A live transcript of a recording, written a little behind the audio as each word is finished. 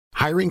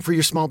Hiring for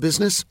your small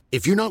business?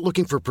 If you're not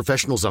looking for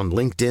professionals on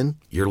LinkedIn,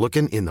 you're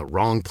looking in the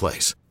wrong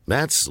place.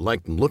 That's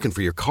like looking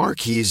for your car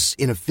keys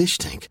in a fish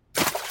tank.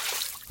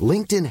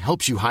 LinkedIn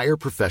helps you hire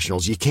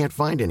professionals you can't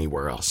find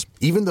anywhere else,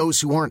 even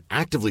those who aren't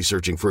actively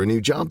searching for a new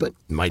job but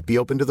might be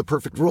open to the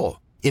perfect role.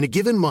 In a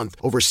given month,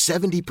 over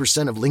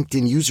 70% of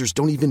LinkedIn users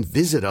don't even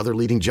visit other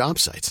leading job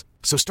sites.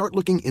 So start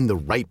looking in the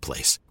right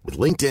place. With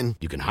LinkedIn,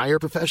 you can hire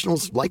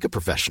professionals like a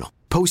professional.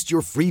 Post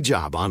your free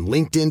job on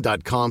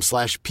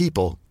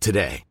linkedin.com/people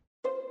today.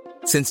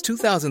 Since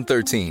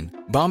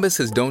 2013, Bombas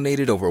has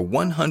donated over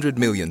 100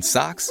 million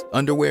socks,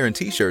 underwear, and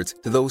T-shirts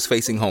to those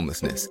facing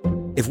homelessness.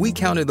 If we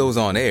counted those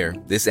on air,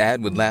 this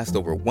ad would last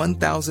over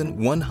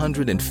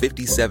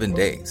 1,157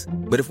 days.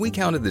 But if we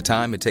counted the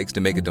time it takes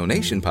to make a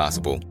donation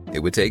possible, it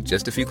would take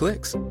just a few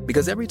clicks.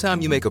 Because every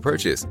time you make a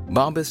purchase,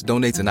 Bombas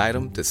donates an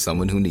item to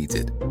someone who needs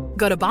it.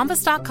 Go to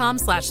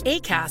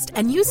bombas.com/ACAST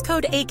and use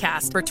code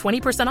ACAST for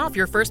 20% off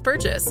your first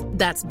purchase.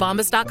 That's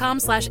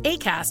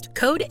bombas.com/ACAST,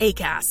 code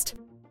ACAST.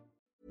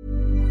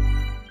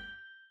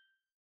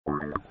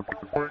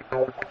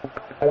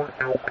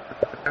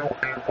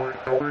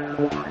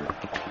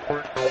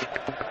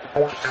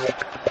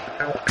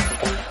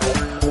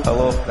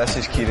 Hello, this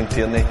is Kieran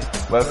Tierney.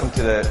 Welcome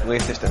to the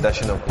latest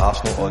edition of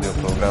Arsenal Audio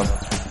Programme.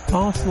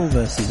 Arsenal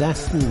versus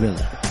Aston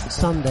Villa,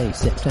 Sunday,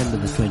 September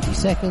the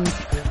 22nd,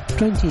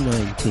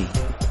 2019.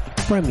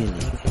 Premier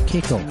League,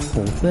 kick-off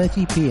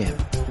 4:30pm.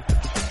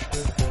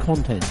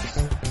 Contents: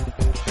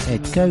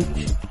 Head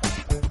Coach,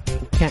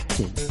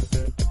 Captain,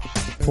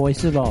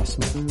 Voice of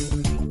Arsenal,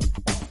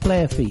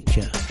 Player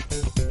Feature,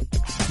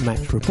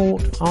 Match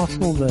Report,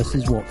 Arsenal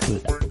versus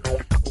Watford,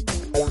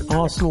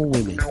 Arsenal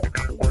Women,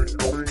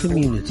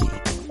 Community,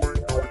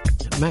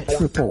 Match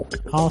Report,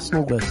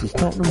 Arsenal versus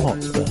Tottenham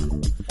Hotspur,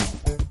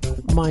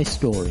 My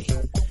Story,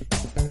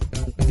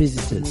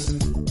 Visitors,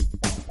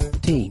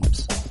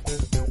 Teams.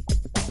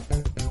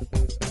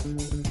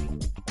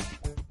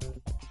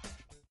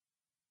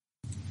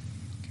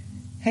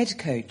 Head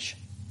Coach,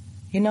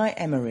 Unai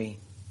Emery.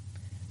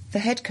 The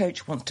head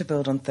coach wants to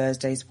build on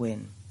Thursday's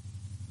win.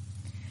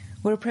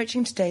 We're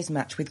approaching today's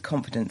match with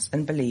confidence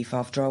and belief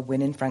after our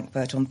win in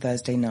Frankfurt on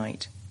Thursday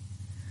night.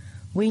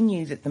 We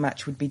knew that the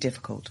match would be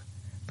difficult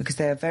because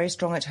they are very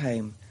strong at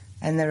home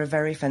and they're a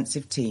very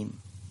offensive team.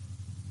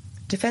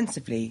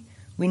 Defensively,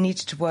 we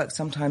needed to work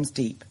sometimes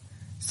deep,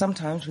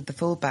 sometimes with the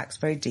full backs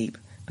very deep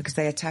because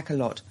they attack a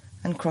lot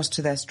and cross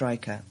to their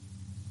striker.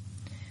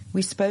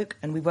 We spoke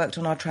and we worked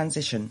on our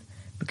transition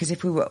because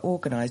if we were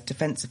organised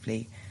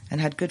defensively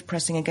and had good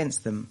pressing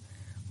against them,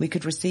 we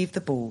could receive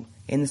the ball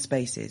in the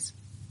spaces.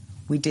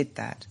 We did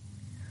that.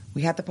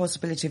 We had the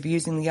possibility of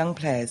using the young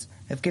players,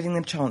 of giving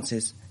them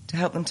chances, to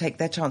help them take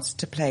their chances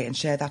to play and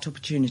share that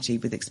opportunity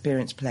with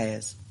experienced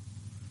players.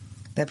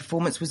 Their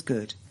performance was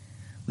good.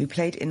 We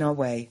played in our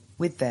way,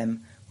 with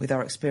them, with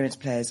our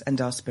experienced players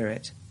and our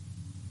spirit.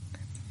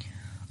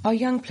 Our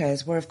young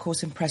players were of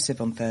course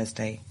impressive on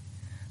Thursday.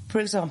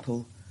 For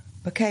example,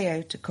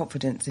 Bukayo took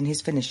confidence in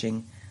his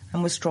finishing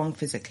and was strong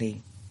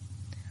physically.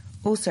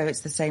 Also,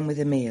 it's the same with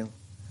Emile.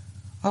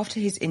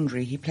 After his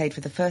injury, he played for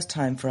the first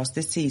time for us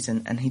this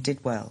season and he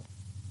did well.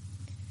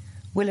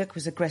 Willock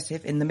was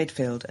aggressive in the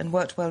midfield and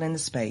worked well in the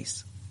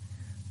space.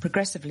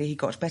 Progressively, he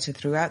got better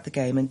throughout the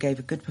game and gave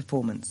a good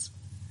performance.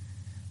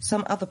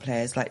 Some other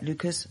players like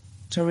Lucas,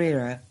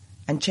 Torreira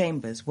and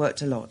Chambers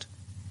worked a lot.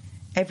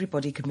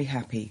 Everybody can be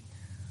happy.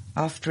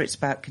 After it's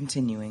about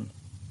continuing.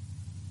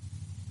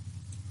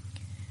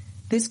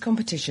 This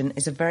competition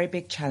is a very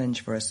big challenge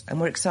for us and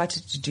we're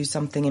excited to do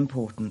something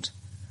important.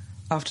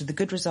 After the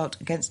good result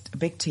against a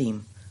big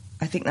team,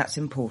 I think that's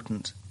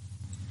important.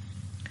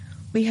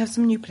 We have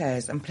some new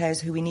players and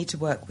players who we need to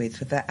work with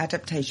for their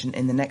adaptation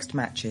in the next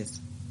matches.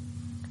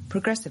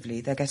 Progressively,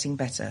 they're getting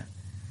better.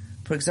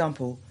 For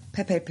example,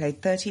 Pepe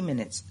played 30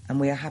 minutes and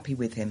we are happy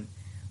with him.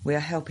 We are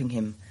helping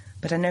him,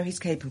 but I know he's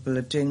capable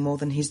of doing more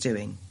than he's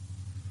doing.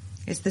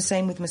 It's the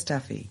same with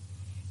Mustafi.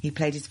 He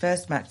played his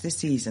first match this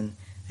season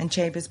and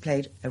Chambers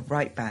played at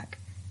right back.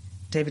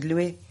 David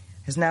Luiz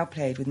has now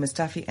played with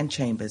Mustafi and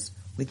Chambers,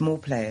 with more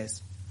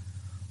players.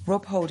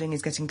 Rob Holding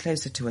is getting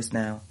closer to us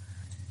now.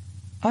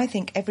 I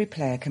think every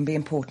player can be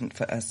important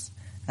for us,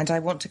 and I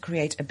want to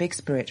create a big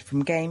spirit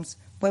from games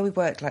where we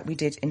worked like we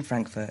did in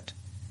Frankfurt.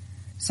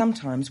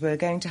 Sometimes we're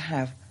going to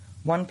have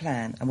one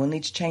plan and we'll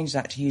need to change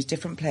that to use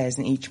different players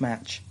in each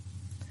match.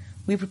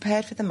 We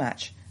prepared for the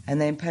match and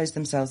they imposed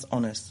themselves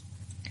on us.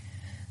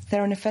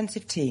 They're an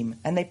offensive team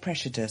and they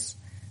pressured us,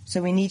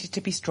 so we needed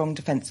to be strong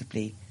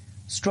defensively,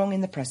 strong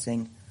in the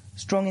pressing,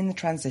 strong in the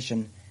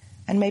transition,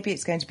 and maybe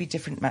it's going to be a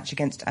different match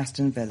against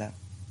Aston Villa.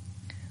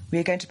 We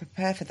are going to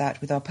prepare for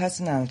that with our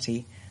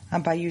personality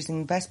and by using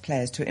the best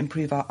players to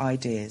improve our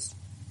ideas.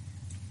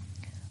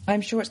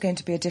 I'm sure it's going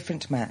to be a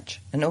different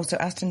match, and also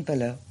Aston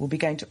Villa will be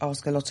going to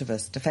ask a lot of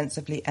us,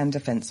 defensively and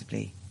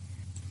offensively.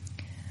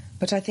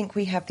 But I think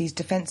we have these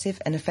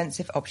defensive and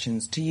offensive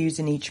options to use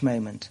in each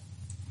moment.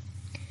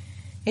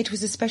 It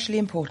was especially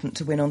important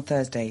to win on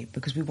Thursday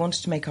because we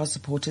wanted to make our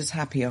supporters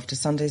happy after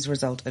Sunday's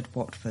result at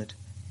Watford.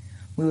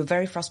 We were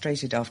very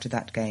frustrated after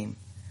that game.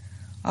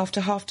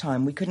 After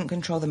half-time, we couldn't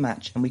control the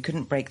match and we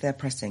couldn't break their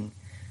pressing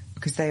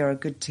because they are a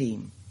good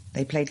team.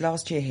 They played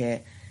last year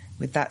here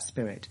with that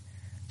spirit,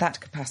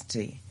 that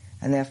capacity,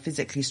 and they are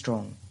physically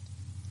strong.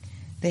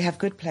 They have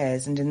good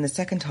players, and in the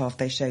second half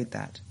they showed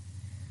that.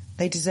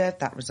 They deserved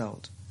that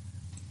result.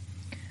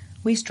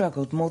 We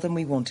struggled more than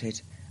we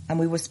wanted, and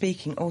we were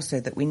speaking also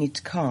that we need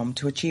to calm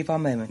to achieve our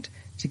moment,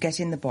 to get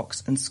in the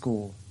box and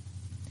score.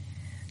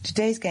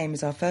 Today's game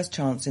is our first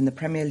chance in the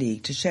Premier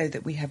League to show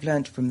that we have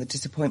learnt from the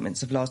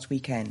disappointments of last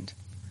weekend.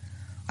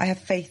 I have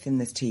faith in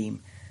this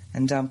team,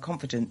 and I'm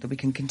confident that we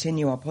can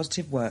continue our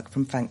positive work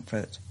from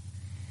Frankfurt.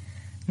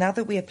 Now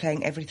that we are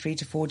playing every 3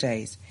 to 4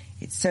 days,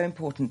 it's so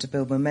important to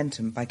build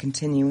momentum by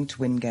continuing to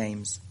win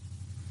games.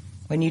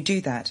 When you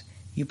do that,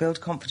 you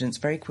build confidence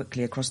very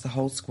quickly across the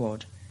whole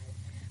squad,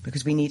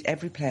 because we need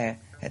every player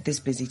at this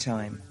busy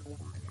time.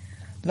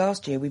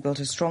 Last year we built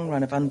a strong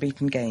run of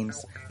unbeaten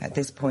games at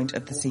this point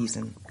of the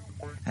season,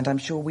 and I'm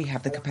sure we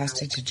have the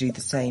capacity to do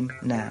the same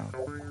now.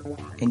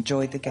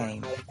 Enjoy the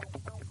game.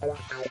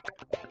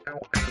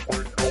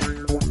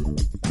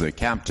 The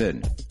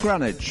captain,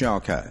 Granit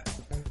Xhaka.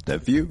 The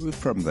view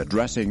from the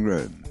dressing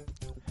room.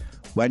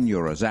 When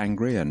you're as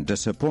angry and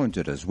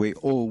disappointed as we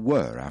all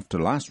were after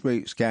last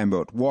week's game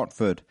at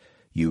Watford,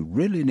 you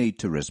really need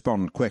to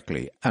respond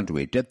quickly, and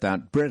we did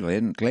that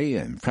brilliantly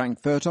in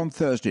Frankfurt on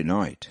Thursday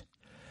night.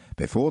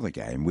 Before the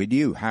game, we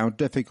knew how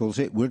difficult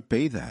it would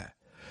be there.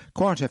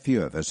 Quite a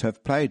few of us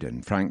have played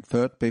in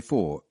Frankfurt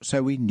before,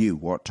 so we knew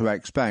what to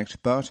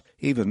expect, but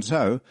even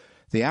so,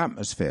 the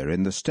atmosphere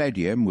in the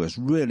stadium was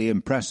really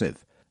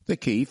impressive. The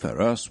key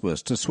for us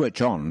was to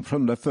switch on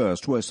from the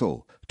first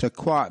whistle, to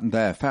quieten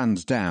their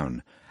fans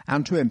down,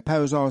 and to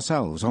impose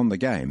ourselves on the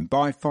game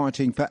by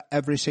fighting for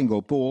every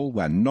single ball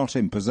when not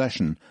in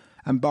possession,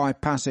 and by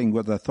passing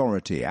with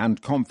authority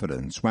and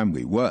confidence when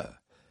we were.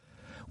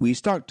 We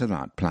stuck to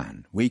that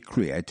plan, we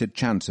created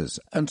chances,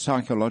 and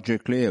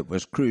psychologically it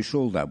was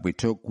crucial that we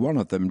took one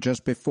of them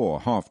just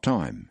before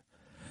half-time.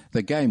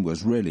 The game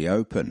was really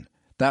open.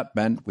 That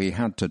meant we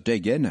had to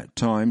dig in at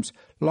times,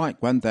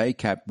 like when they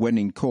kept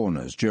winning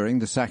corners during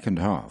the second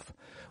half.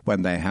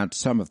 When they had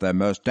some of their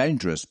most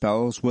dangerous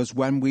spells was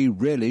when we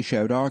really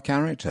showed our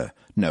character.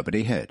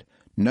 Nobody hid.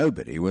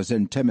 Nobody was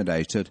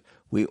intimidated.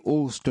 We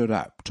all stood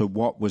up to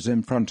what was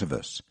in front of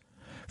us.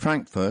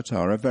 Frankfurt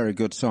are a very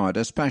good side,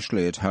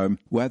 especially at home,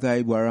 where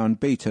they were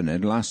unbeaten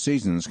in last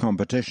season's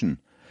competition.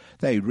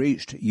 They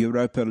reached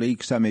Europa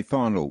League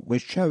semi-final,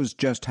 which shows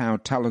just how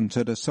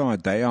talented a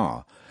side they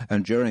are,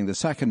 and during the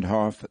second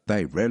half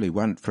they really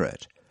went for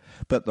it.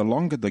 But the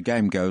longer the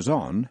game goes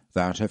on,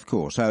 that of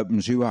course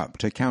opens you up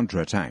to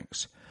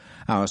counter-attacks.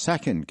 Our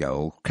second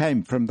goal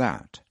came from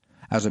that.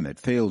 As a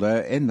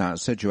midfielder in that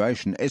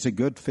situation, it's a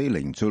good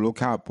feeling to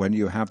look up when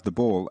you have the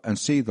ball and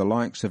see the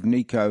likes of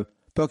Nico,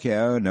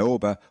 Bukayo and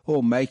Orba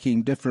all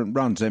making different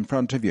runs in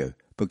front of you.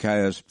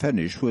 Bukayo's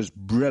finish was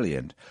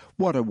brilliant.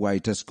 What a way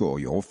to score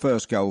your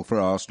first goal for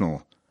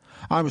Arsenal.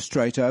 I was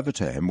straight over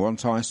to him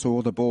once I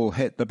saw the ball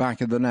hit the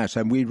back of the net,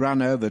 and we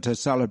ran over to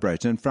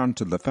celebrate in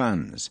front of the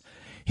fans.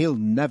 He'll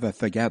never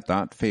forget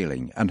that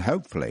feeling, and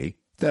hopefully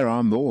there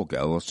are more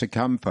goals to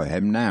come for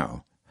him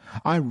now.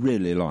 I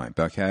really like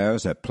Bukayo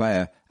as a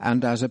player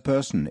and as a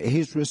person.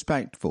 He's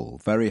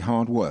respectful, very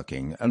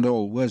hard-working, and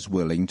always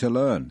willing to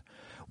learn.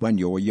 When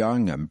you're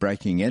young and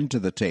breaking into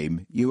the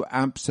team, you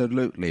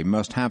absolutely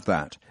must have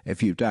that.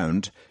 If you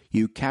don't,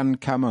 you can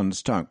come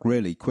unstuck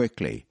really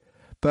quickly.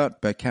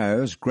 But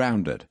Bukayo's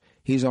grounded.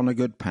 He's on a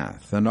good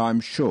path, and I'm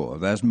sure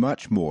there's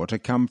much more to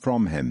come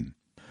from him.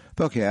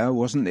 Bukayo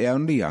wasn't the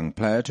only young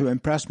player to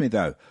impress me,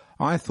 though.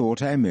 I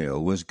thought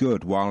Emil was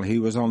good while he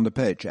was on the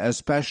pitch,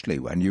 especially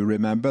when you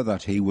remember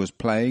that he was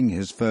playing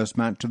his first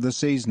match of the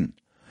season.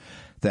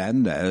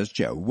 Then there's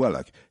Joe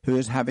Willock, who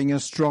is having a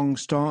strong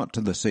start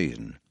to the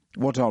season.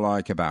 What I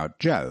like about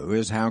Joe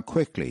is how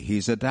quickly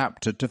he's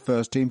adapted to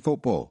first-team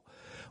football.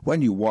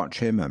 When you watch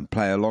him and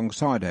play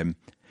alongside him,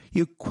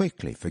 you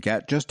quickly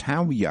forget just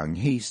how young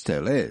he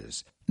still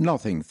is.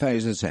 Nothing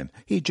phases him.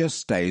 He just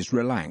stays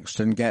relaxed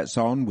and gets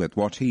on with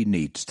what he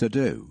needs to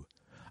do.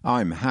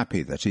 I'm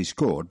happy that he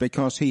scored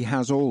because he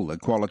has all the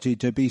quality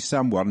to be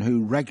someone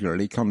who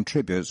regularly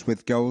contributes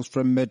with goals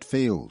from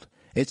midfield.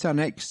 It's an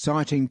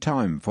exciting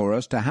time for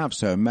us to have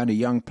so many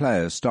young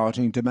players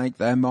starting to make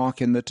their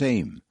mark in the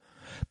team.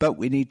 But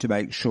we need to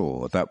make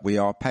sure that we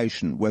are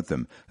patient with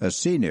them. As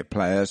senior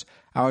players,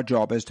 our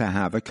job is to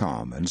have a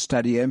calm and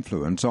steady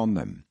influence on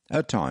them.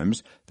 At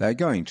times, they're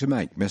going to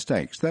make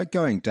mistakes. They're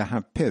going to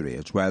have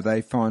periods where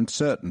they find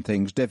certain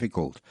things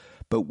difficult.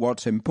 But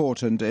what's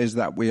important is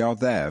that we are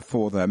there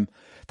for them,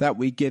 that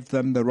we give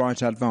them the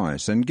right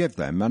advice and give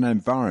them an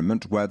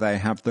environment where they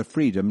have the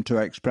freedom to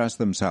express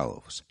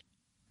themselves.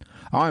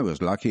 I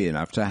was lucky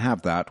enough to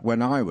have that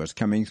when I was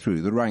coming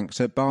through the ranks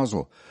at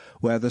Basel,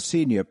 where the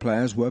senior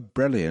players were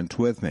brilliant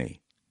with me.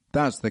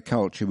 That's the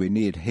culture we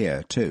need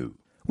here too.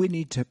 We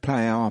need to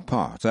play our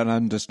part and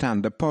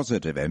understand the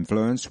positive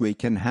influence we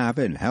can have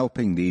in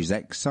helping these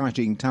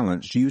exciting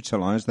talents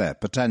utilize their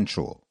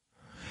potential.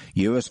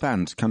 You as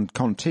fans can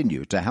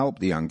continue to help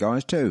the young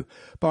guys too,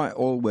 by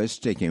always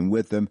sticking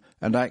with them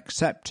and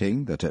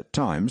accepting that at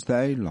times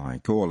they,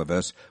 like all of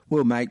us,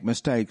 will make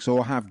mistakes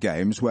or have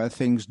games where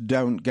things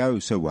don't go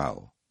so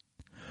well.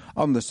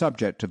 On the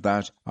subject of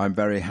that, I'm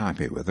very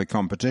happy with the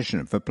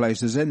competition for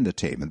places in the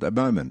team at the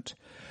moment.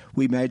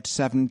 We made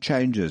 7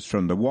 changes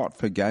from the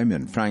Watford game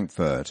in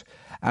Frankfurt,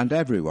 and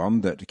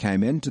everyone that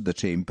came into the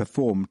team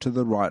performed to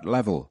the right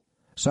level.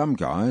 Some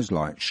guys,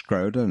 like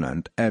Schroeder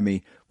and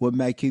Emmy, were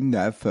making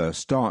their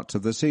first starts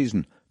of the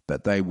season,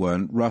 but they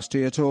weren't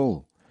rusty at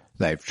all.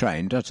 They've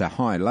trained at a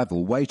high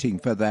level waiting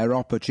for their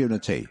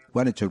opportunity.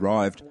 When it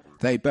arrived,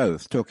 they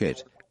both took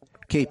it.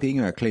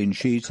 Keeping a clean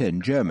sheet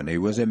in Germany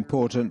was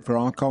important for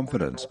our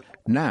confidence.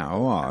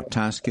 Now our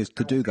task is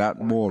to do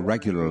that more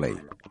regularly.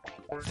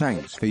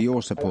 Thanks for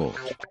your support.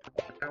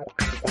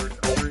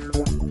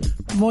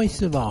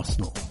 Voice of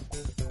Arsenal.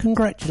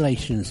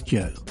 Congratulations,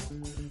 Joe.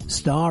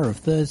 Star of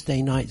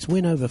Thursday night's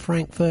win over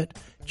Frankfurt,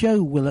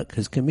 Joe Willock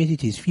has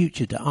committed his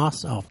future to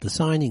us after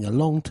signing a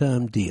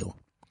long-term deal.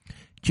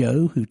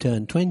 Joe, who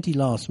turned 20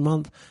 last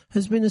month,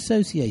 has been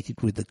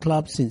associated with the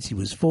club since he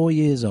was 4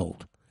 years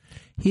old.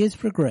 He has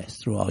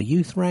progressed through our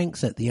youth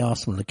ranks at the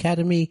Arsenal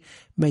Academy,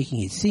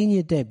 making his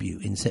senior debut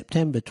in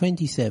September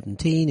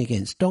 2017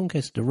 against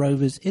Doncaster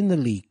Rovers in the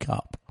League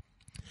Cup.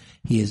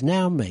 He has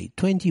now made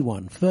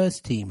 21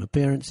 first-team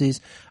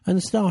appearances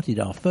and started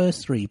our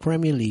first 3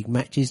 Premier League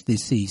matches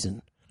this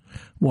season,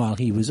 while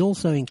he was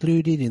also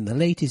included in the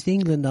latest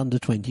England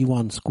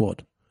under-21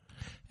 squad.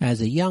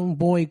 As a young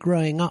boy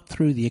growing up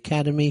through the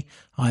academy,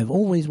 I've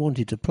always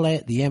wanted to play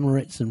at the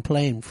Emirates and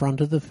play in front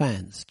of the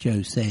fans,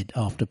 Joe said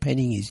after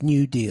penning his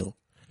new deal.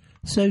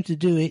 So to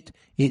do it,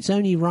 it's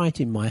only right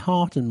in my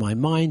heart and my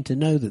mind to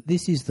know that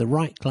this is the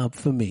right club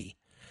for me.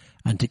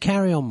 And to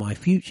carry on my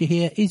future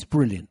here is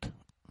brilliant.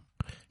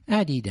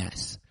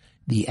 Adidas.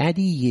 The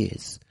Addy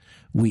years.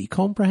 We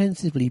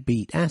comprehensively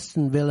beat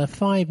Aston Villa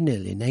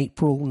 5-0 in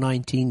April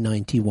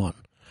 1991,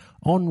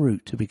 en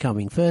route to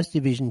becoming First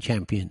Division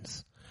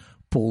champions.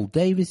 Paul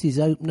Davis's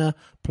opener,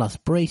 plus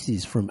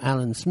braces from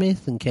Alan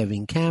Smith and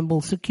Kevin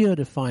Campbell, secured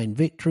a fine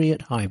victory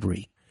at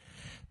Highbury.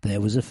 There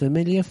was a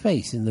familiar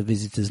face in the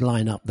visitors'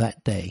 lineup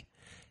that day.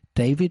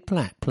 David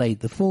Platt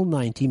played the full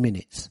 90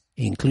 minutes,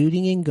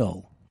 including in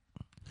goal.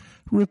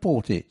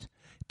 Report it.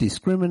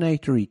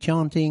 Discriminatory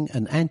chanting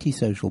and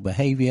antisocial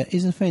behaviour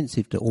is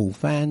offensive to all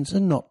fans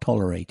and not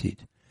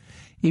tolerated.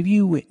 If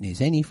you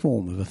witness any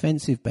form of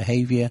offensive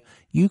behaviour,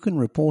 you can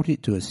report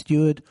it to a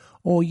steward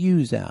or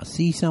use our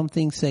See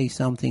Something, Say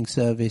Something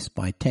service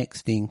by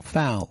texting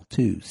FOUL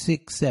to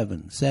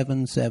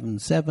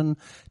 67777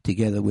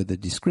 together with a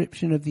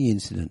description of the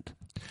incident.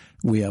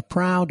 We are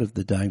proud of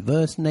the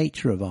diverse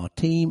nature of our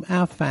team,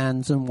 our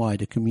fans and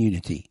wider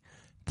community.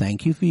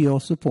 Thank you for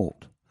your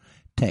support.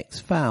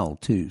 Text FOUL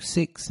to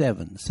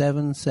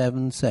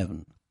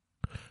 67777.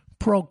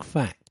 Prog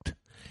Fact.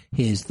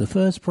 Here's the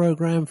first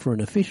programme for an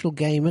official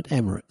game at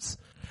Emirates.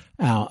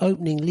 Our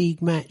opening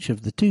league match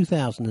of the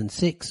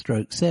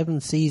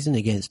 2006-7 season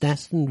against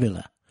Aston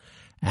Villa.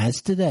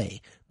 As today,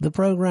 the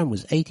programme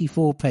was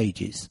 84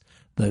 pages,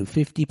 though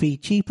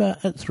 50p cheaper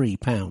at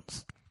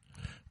 £3.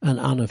 An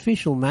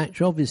unofficial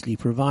match obviously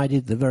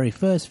provided the very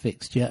first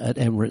fixture at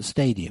Emirates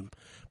Stadium,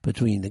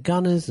 between the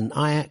Gunners and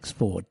Ajax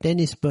for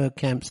Dennis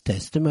Bergkamp's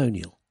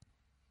testimonial.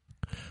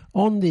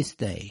 On this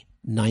day,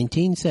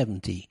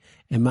 1970,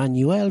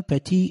 Emmanuel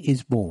Petit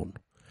is born.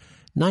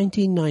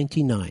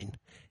 1999,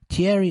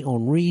 Thierry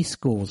Henry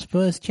scores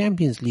first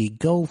Champions League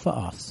goal for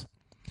us.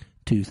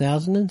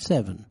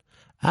 2007,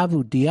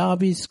 Abu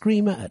Diaby's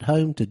screamer at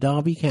home to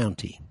Derby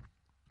County.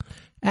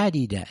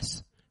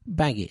 Adidas,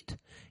 bag it.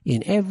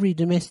 In every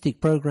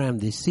domestic programme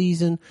this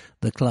season,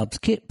 the club's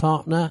kit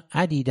partner,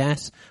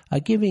 Adidas, are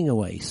giving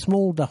away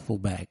small duffel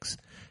bags.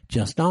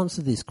 Just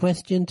answer this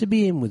question to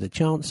be in with a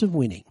chance of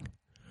winning.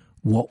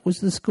 What was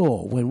the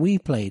score when we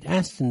played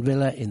Aston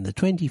Villa in the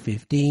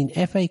 2015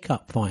 FA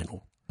Cup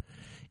final?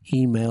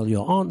 Email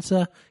your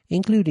answer,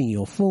 including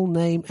your full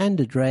name and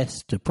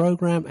address, to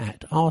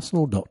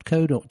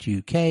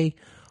programme@arsenal.co.uk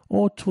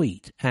or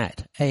tweet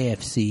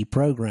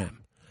 @AFCprogramme.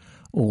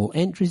 All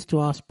entries to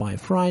us by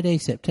Friday,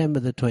 September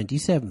the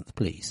 27th,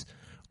 please.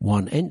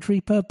 1 entry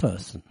per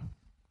person.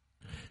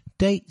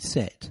 Date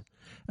set.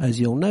 As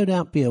you'll no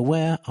doubt be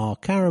aware, our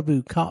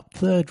Carabao Cup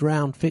third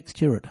round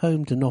fixture at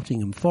home to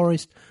Nottingham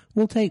Forest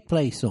will take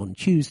place on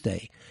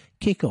Tuesday,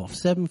 kick-off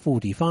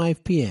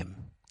 7:45pm.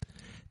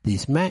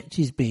 This match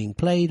is being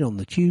played on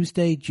the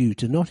Tuesday due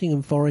to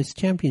Nottingham Forest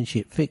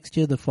Championship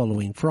fixture the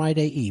following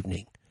Friday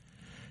evening.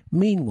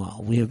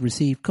 Meanwhile, we have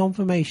received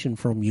confirmation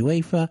from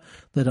UEFA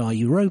that our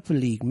Europa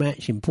League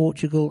match in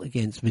Portugal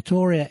against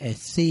Vitória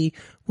SC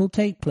will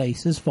take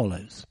place as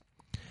follows.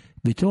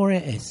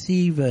 Vitória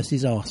SC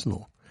versus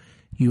Arsenal.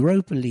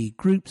 Europa League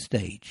group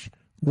stage.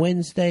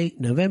 Wednesday,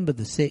 November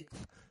the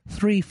 6th,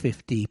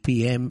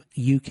 3:50pm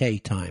UK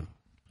time.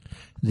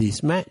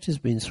 This match has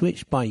been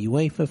switched by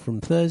UEFA from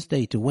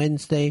Thursday to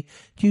Wednesday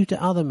due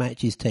to other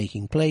matches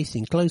taking place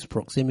in close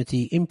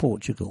proximity in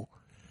Portugal.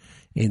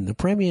 In the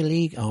Premier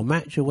League, our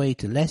match away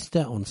to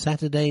Leicester on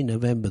Saturday,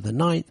 November the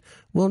 9th,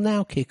 will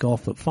now kick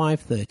off at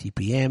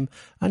 5:30pm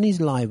and is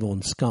live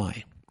on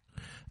Sky.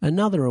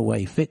 Another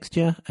away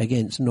fixture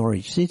against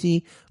Norwich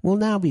City will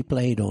now be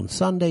played on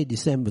Sunday,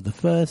 December the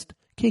 1st,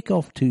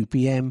 kick-off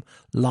 2pm,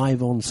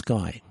 live on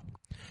Sky.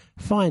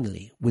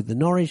 Finally, with the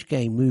Norwich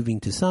game moving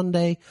to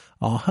Sunday,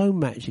 our home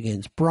match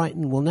against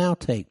Brighton will now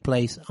take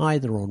place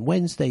either on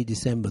Wednesday,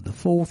 December the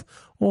 4th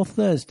or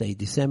Thursday,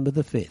 December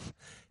the 5th,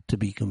 to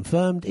be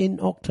confirmed in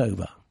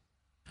October.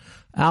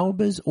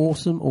 Alba's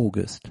awesome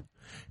August.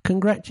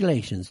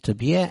 Congratulations to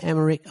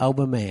Pierre-Emerick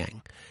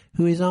Aubameyang,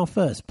 who is our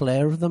first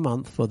player of the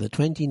month for the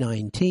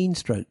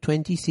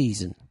 2019-20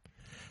 season.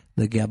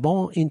 The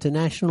Gabon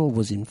international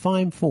was in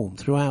fine form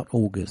throughout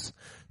August,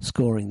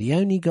 scoring the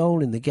only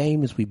goal in the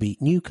game as we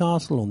beat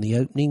Newcastle on the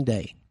opening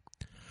day.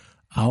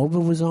 Alba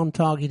was on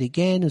target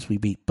again as we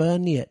beat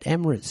Burnley at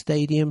Emirates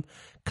Stadium,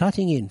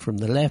 cutting in from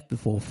the left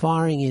before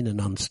firing in an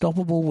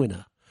unstoppable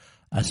winner,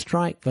 a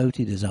strike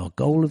voted as our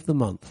goal of the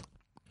month.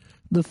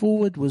 The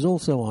forward was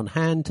also on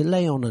hand to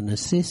lay on an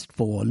assist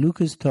for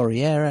Lucas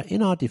Torreira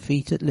in our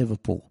defeat at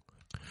Liverpool.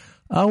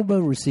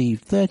 Alba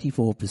received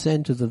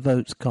 34% of the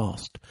votes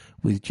cast,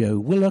 with Joe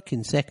Willock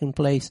in second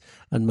place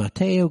and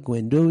Matteo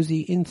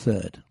Guendouzi in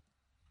third.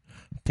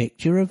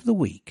 Picture of the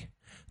week.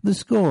 The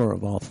scorer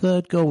of our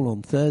third goal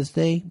on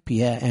Thursday,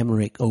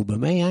 Pierre-Emerick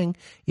Aubameyang,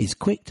 is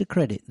quick to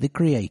credit the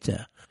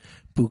creator,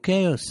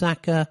 Bukayo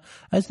Saka,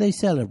 as they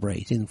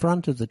celebrate in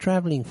front of the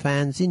travelling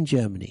fans in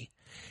Germany.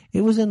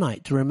 It was a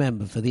night to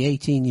remember for the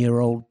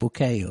 18-year-old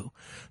Bukayo,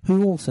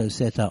 who also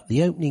set up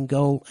the opening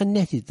goal and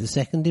netted the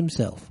second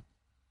himself.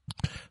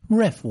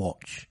 Ref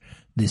Watch.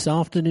 This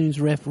afternoon's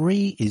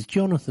referee is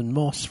Jonathan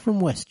Moss from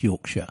West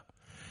Yorkshire.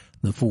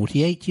 The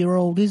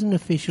 48-year-old is an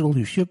official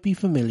who should be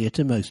familiar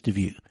to most of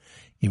you.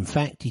 In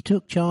fact, he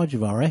took charge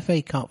of our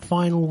FA Cup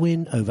final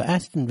win over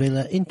Aston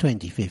Villa in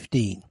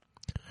 2015.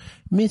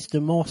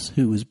 Mr. Moss,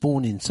 who was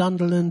born in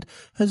Sunderland,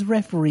 has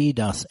refereed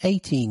us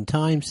 18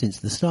 times since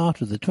the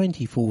start of the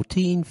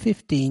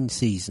 2014-15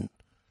 season.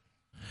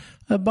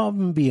 Above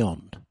and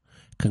beyond.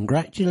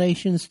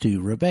 Congratulations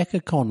to Rebecca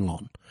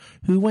Conlon,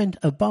 who went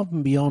above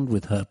and beyond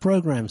with her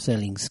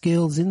programme-selling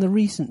skills in the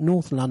recent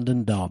North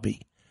London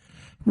derby.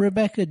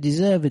 Rebecca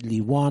deservedly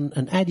won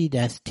an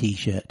Adidas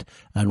t-shirt,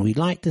 and we'd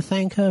like to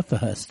thank her for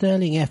her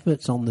sterling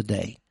efforts on the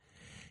day.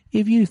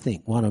 If you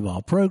think one of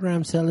our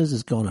programme sellers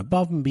has gone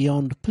above and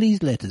beyond,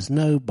 please let us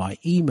know by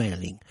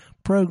emailing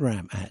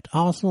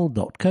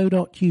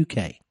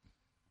programme@arsenal.co.uk.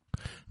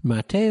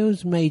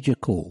 Matteo's major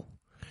call.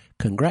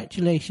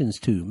 Congratulations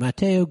to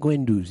Matteo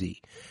Guendouzi,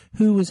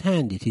 who was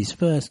handed his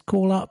first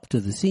call-up to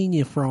the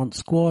senior France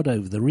squad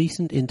over the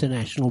recent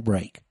international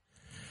break.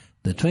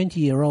 The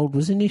 20-year-old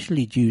was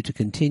initially due to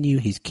continue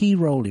his key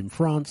role in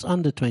France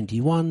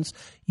under-21's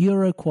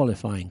Euro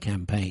qualifying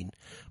campaign,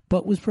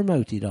 but was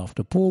promoted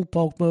after Paul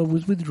Pogba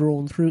was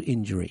withdrawn through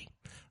injury,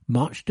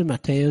 much to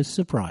Matteo's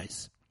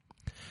surprise.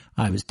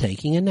 I was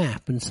taking a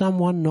nap and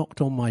someone knocked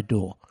on my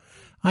door.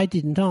 I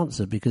didn't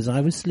answer because I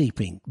was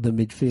sleeping, the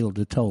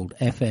midfielder told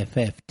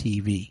FFF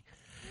TV.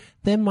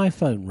 Then my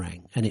phone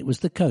rang, and it was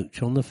the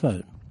coach on the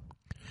phone.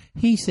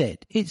 He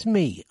said, "It's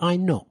me, I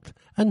knocked,"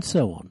 and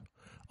so on.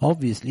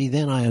 Obviously,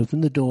 then I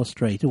opened the door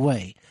straight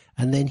away,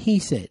 and then he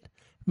said,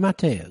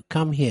 "Matteo,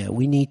 come here,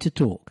 we need to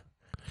talk."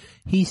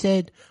 He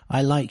said,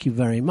 "I like you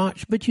very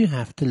much, but you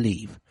have to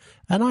leave."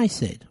 And I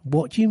said,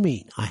 "What do you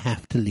mean, I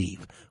have to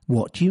leave?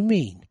 What do you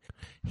mean?"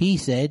 He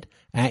said,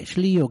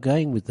 "Actually, you're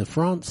going with the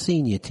France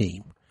senior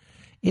team."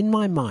 In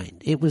my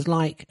mind, it was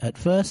like, at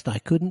first I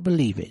couldn't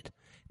believe it.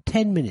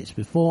 10 minutes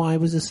before I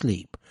was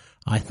asleep,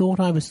 I thought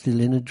I was still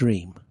in a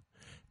dream.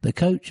 The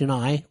coach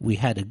and we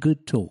had a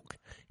good talk.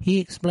 He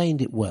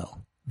explained it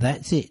well.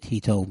 "That's it,"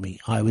 he told me.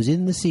 "I was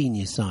in the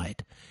senior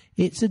side.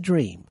 It's a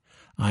dream.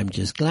 I'm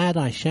just glad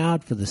I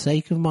showered for the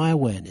sake of my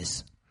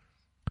awareness."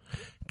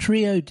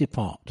 Trio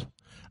depart.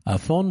 A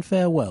fond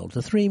farewell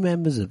to 3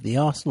 members of the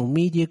Arsenal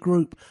media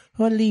group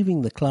who are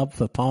leaving the club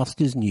for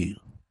pastures new.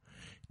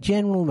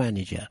 General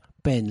Manager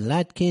Ben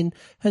Ladkin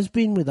has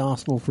been with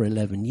Arsenal for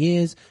 11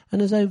 years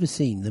and has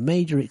overseen the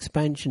major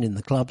expansion in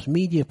the club's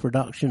media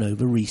production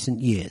over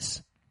recent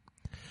years.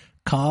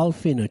 Carl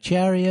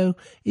Finocchiario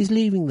is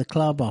leaving the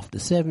club after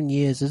 7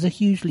 years as a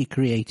hugely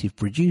creative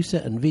producer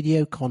and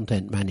video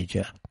content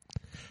manager.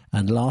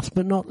 And last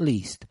but not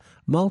least,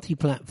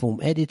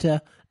 multi-platform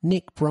editor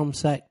Nick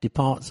Bromsack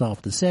departs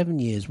after 7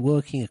 years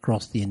working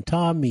across the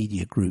entire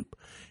media group,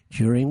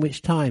 during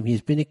which time he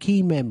has been a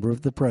key member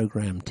of the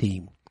programme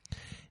team.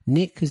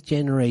 Nick has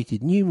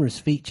generated numerous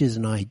features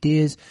and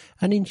ideas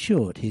and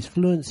ensured his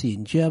fluency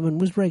in German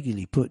was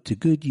regularly put to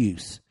good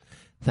use.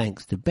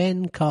 Thanks to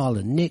Ben, Carl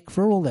and Nick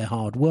for all their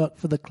hard work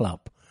for the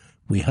club.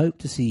 We hope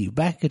to see you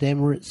back at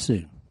Emirates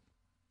soon.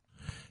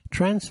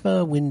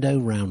 Transfer Window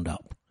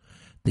Roundup.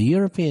 The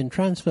European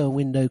transfer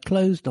window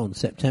closed on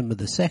September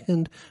the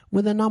 2nd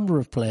with a number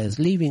of players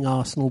leaving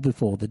Arsenal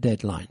before the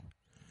deadline.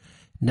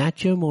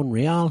 Nacho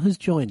Monreal has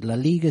joined La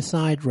Liga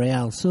side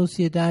Real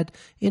Sociedad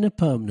in a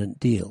permanent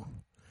deal.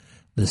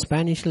 The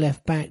Spanish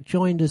left-back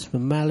joined us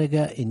from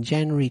Malaga in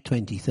January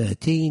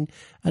 2013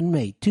 and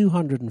made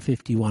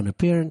 251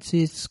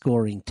 appearances,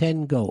 scoring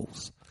 10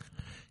 goals.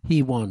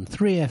 He won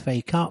 3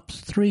 FA Cups,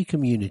 3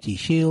 Community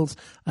Shields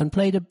and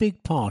played a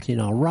big part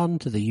in our run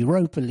to the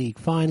Europa League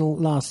final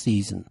last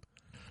season.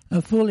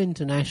 A full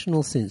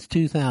international since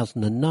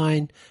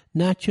 2009,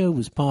 Nacho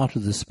was part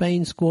of the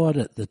Spain squad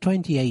at the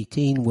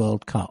 2018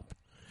 World Cup.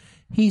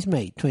 He's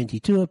made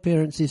 22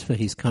 appearances for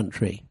his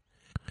country.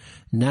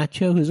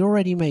 Nacho has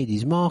already made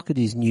his mark at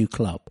his new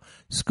club,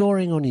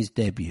 scoring on his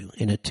debut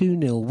in a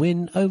 2-0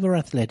 win over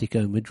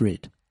Atletico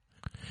Madrid.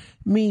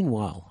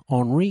 Meanwhile,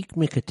 Enrique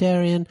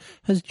Mkhitaryan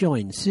has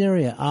joined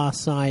Serie A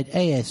side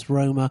AS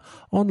Roma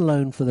on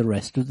loan for the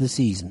rest of the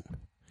season.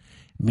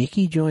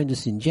 Mickey joined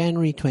us in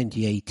January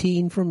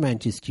 2018 from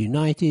Manchester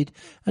United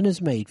and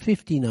has made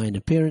 59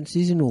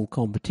 appearances in all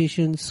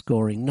competitions,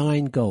 scoring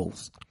 9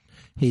 goals.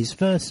 His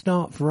first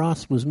start for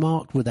us was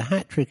marked with a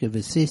hat-trick of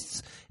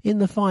assists in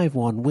the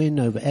 5-1 win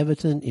over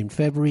Everton in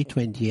February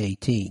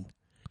 2018.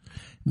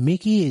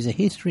 Mickey is a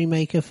history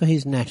maker for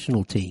his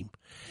national team.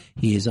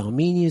 He is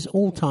Armenia's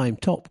all-time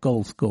top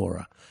goal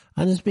scorer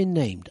and has been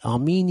named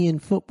Armenian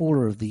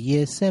Footballer of the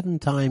Year 7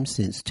 times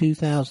since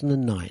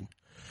 2009.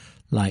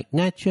 Like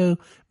Nacho,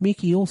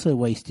 Mickey also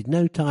wasted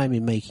no time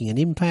in making an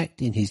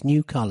impact in his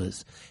new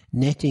colours,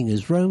 netting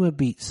as Roma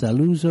beat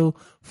Saluzzo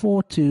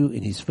 4-2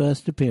 in his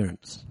first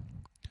appearance.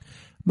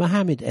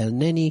 Mohamed El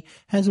Neni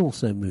has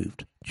also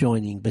moved,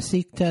 joining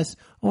Besiktas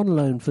on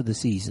loan for the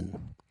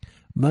season.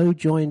 Mo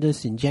joined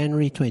us in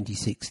January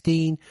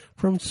 2016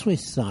 from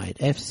Swiss side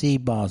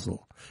FC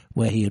Basel,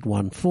 where he had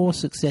won 4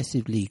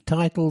 successive league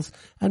titles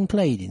and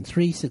played in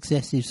 3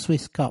 successive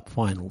Swiss Cup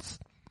finals.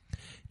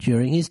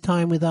 During his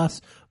time with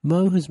us,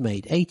 Mo has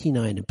made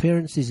 89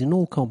 appearances in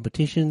all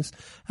competitions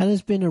and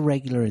has been a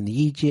regular in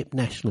the Egypt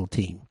national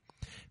team,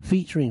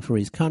 featuring for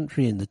his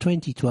country in the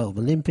 2012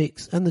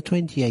 Olympics and the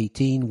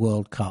 2018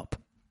 World Cup.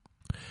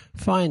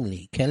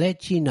 Finally,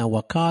 Kelechi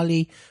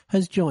Nawakali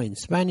has joined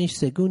Spanish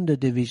Segunda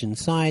Division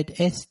side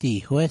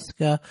SD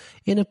Huesca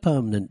in a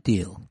permanent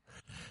deal.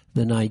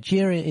 The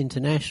Nigeria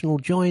international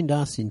joined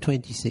us in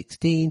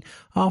 2016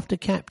 after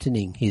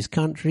captaining his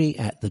country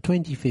at the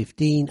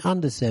 2015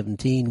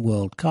 Under-17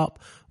 World Cup,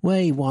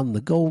 where he won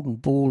the Golden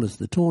Ball as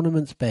the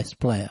tournament's best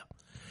player.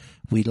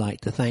 We'd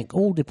like to thank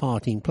all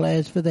departing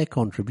players for their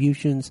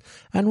contributions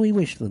and we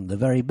wish them the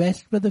very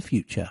best for the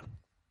future.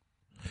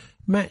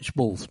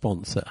 Matchball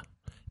sponsor.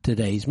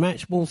 Today's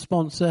Matchball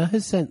sponsor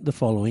has sent the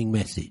following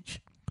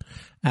message.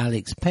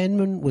 Alex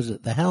Penman was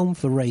at the helm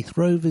for Raith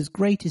Rovers'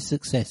 greatest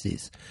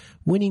successes,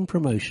 winning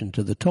promotion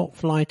to the top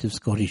flight of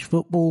Scottish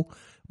football,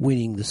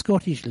 winning the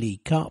Scottish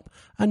League Cup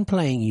and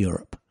playing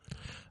Europe.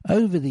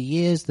 Over the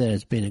years there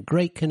has been a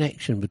great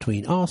connection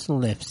between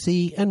Arsenal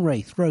FC and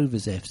Raith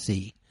Rovers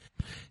FC.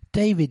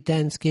 David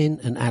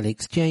Danskin and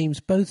Alex James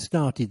both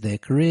started their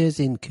careers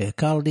in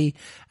Kirkcaldy,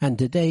 and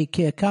today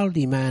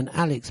Kirkcaldy man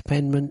Alex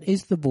Penman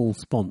is the ball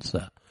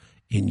sponsor.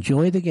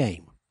 Enjoy the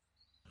game.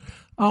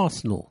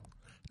 Arsenal,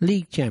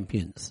 League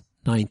Champions,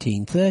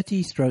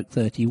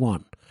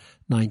 1930-31,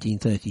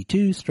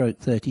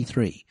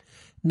 1932-33,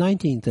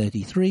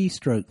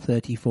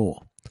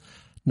 1933-34,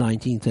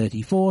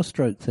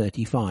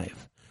 1934-35,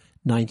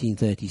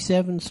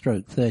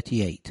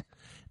 1937-38,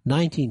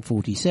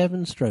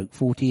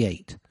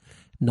 1947-48,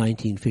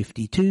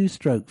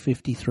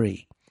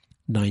 1952-53,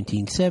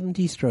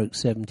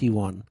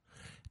 1970-71,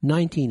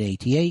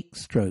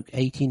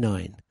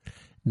 1988-89,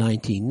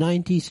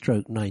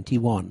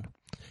 1990-91,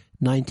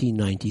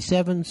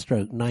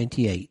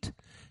 1997-98,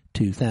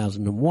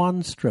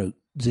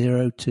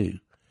 2001-02,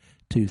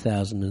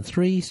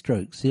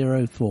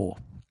 2003-04.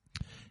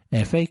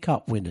 FA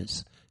Cup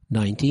winners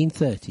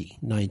 1930,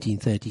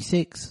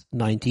 1936,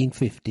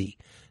 1950,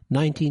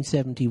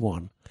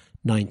 1971,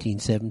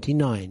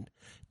 1979,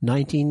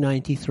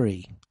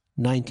 1993,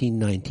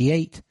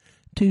 1998,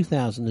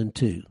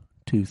 2002,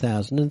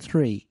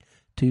 2003,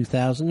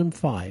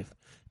 2005,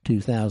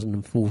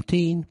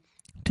 2014,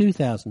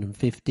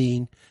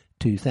 2015,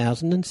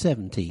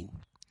 2017.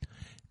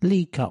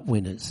 League Cup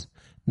winners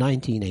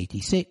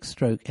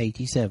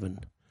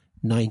 1986-87,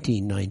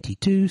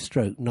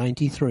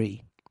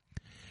 1992-93.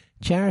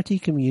 Charity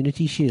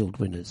Community Shield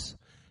winners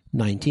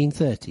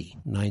 1930,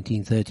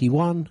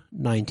 1931,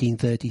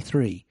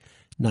 1933,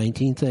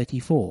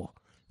 1934,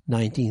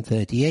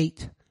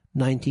 1938,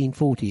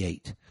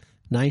 1948,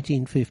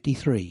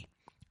 1953,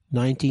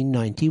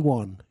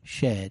 1991,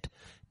 shared,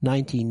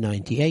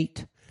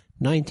 1998,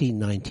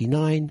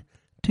 1999,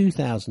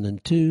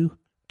 2002,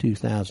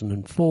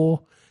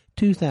 2004,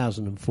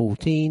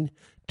 2014,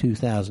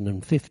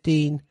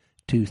 2015,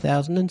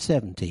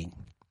 2017.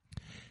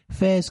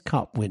 Fairs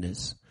Cup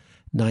winners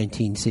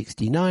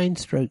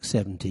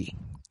 1969-70.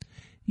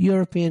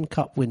 European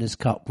Cup winners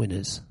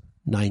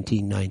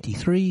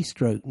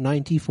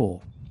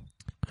 1993-94.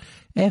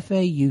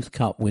 FA Youth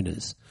Cup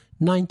winners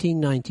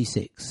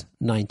 1996,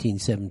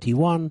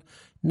 1971,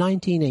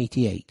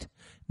 1988,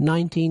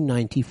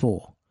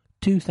 1994,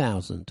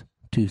 2000,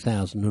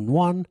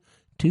 2001,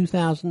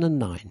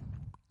 2009.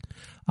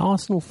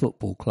 Arsenal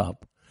Football Club,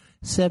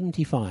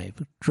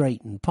 75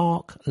 Drayton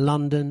Park,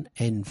 London,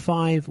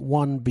 N5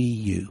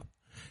 1BU.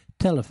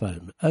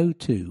 Telephone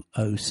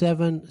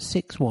 0207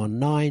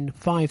 619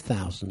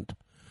 5000.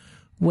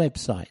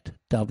 Website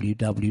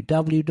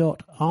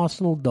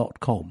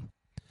www.arsenal.com.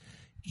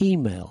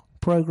 Email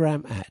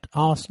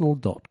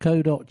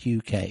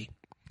programme@arsenal.co.uk.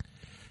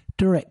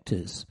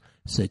 Directors: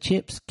 Sir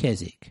Chips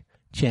Keswick,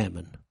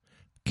 Chairman;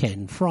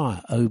 Ken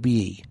Fryer,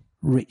 OBE;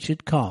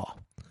 Richard Carr;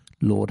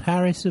 Lord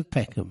Harris of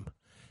Peckham;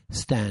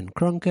 Stan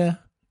Krunker,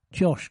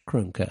 Josh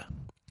Krunker.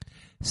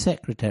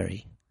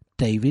 Secretary: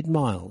 David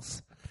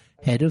Miles.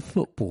 Head of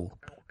Football: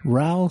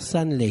 Raul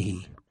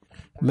Sanlehi.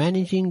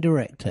 Managing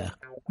Director: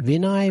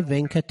 Vinay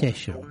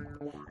Venkatesham.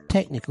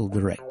 Technical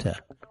Director: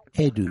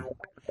 Edu.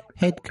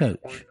 Head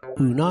Coach: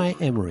 Unai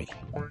Emery.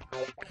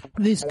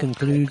 This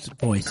concludes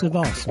Voice of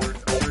Arsenal.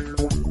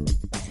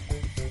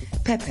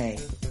 Pepe.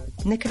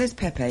 Nicolas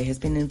Pepe has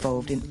been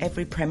involved in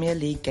every Premier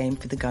League game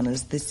for the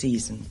Gunners this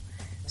season,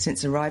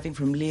 since arriving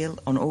from Lille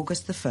on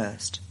August the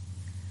 1st.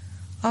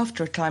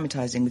 After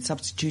acclimatising with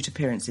substitute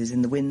appearances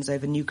in the wins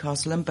over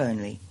Newcastle and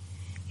Burnley,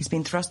 he's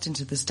been thrust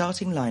into the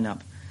starting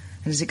lineup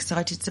and has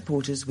excited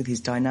supporters with his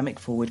dynamic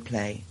forward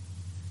play.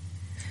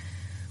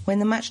 When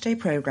the matchday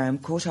programme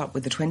caught up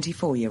with the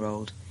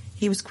 24-year-old,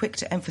 he was quick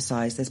to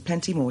emphasise there's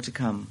plenty more to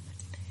come,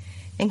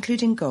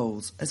 including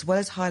goals, as well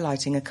as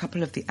highlighting a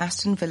couple of the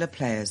Aston Villa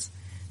players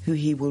who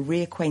he will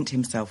reacquaint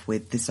himself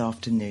with this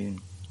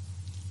afternoon.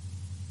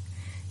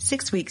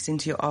 6 weeks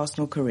into your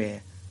Arsenal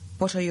career,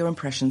 what are your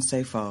impressions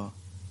so far?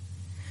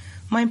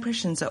 My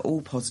impressions are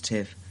all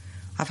positive.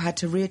 I've had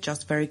to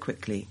readjust very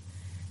quickly,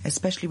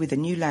 especially with a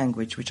new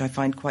language which I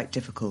find quite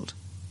difficult.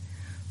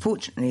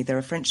 Fortunately, there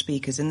are French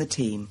speakers in the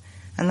team,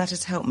 and that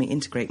has helped me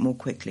integrate more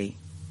quickly.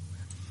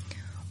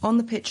 On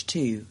the pitch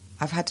too,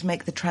 I've had to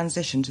make the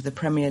transition to the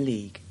Premier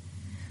League.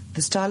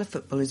 The style of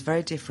football is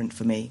very different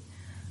for me,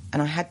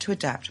 and I had to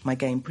adapt my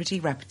game pretty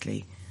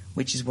rapidly,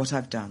 which is what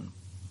I've done.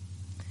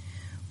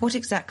 What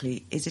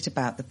exactly is it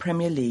about the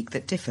Premier League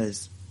that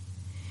differs?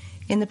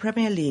 In the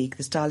Premier League,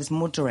 the style is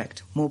more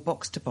direct, more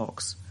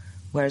box-to-box,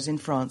 whereas in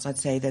France I'd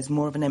say there's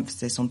more of an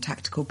emphasis on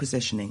tactical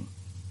positioning.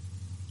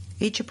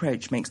 Each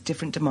approach makes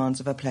different demands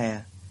of a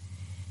player.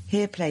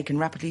 Here play can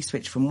rapidly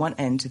switch from one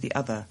end to the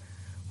other,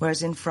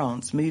 whereas in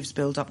France moves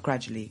build up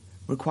gradually,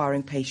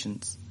 requiring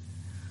patience.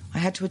 I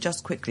had to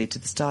adjust quickly to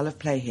the style of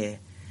play here,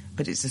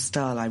 but it's a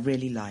style I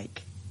really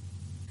like.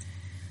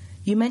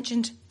 You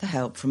mentioned the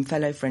help from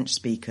fellow French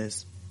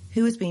speakers.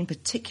 Who has been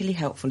particularly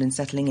helpful in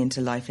settling into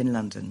life in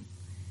London?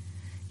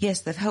 Yes,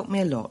 they've helped me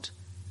a lot.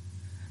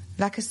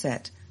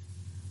 Lacazette,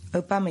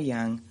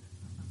 Aubameyang,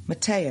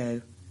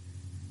 Matteo,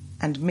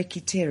 and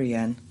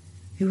Mkhitaryan,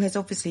 who has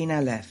obviously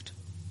now left.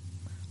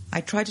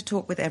 I try to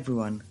talk with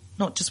everyone,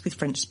 not just with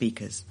French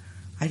speakers.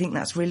 I think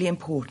that's really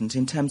important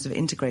in terms of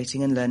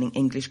integrating and learning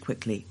English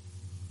quickly.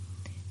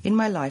 In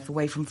my life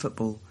away from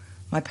football,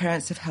 my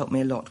parents have helped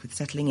me a lot with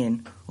settling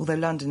in, although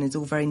London is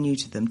all very new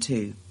to them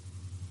too.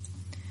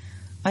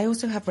 I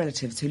also have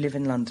relatives who live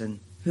in London,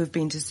 who have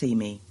been to see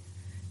me,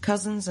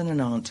 cousins and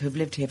an aunt who have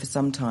lived here for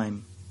some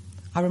time.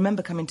 I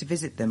remember coming to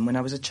visit them when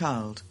I was a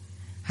child.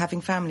 Having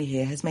family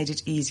here has made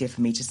it easier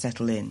for me to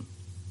settle in.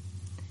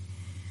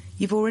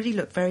 You've already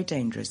looked very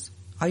dangerous.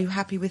 Are you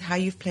happy with how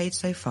you've played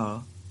so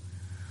far?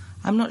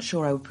 I'm not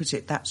sure I would put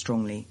it that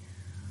strongly.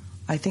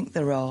 I think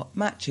there are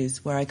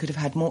matches where I could have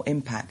had more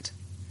impact.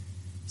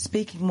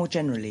 Speaking more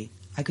generally,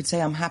 I could say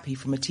I'm happy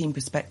from a team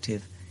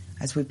perspective,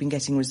 as we've been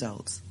getting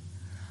results.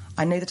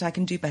 I know that I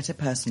can do better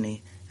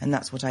personally, and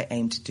that's what I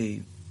aim to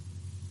do.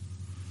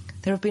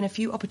 There have been a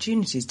few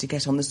opportunities to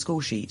get on the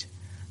score sheet.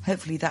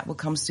 Hopefully that will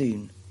come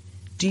soon.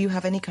 Do you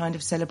have any kind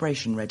of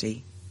celebration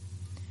ready?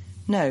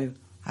 No,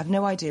 I've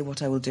no idea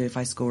what I will do if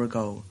I score a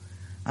goal.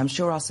 I'm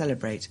sure I'll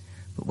celebrate,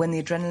 but when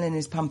the adrenaline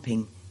is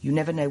pumping, you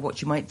never know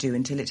what you might do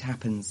until it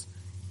happens.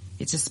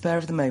 It's a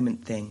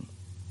spur-of-the-moment thing.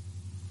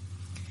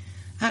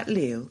 At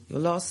Lille, your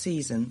last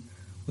season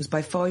was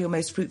by far your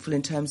most fruitful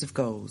in terms of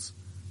goals.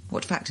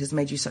 What factors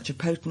made you such a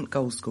potent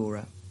goal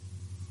scorer?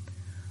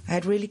 I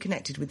had really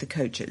connected with the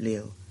coach at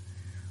Lille.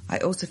 I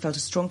also felt a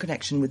strong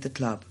connection with the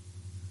club.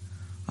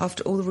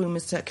 After all the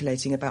rumours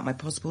circulating about my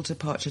possible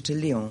departure to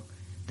Lyon,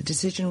 the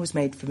decision was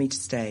made for me to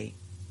stay.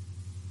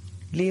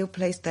 Lille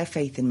placed their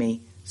faith in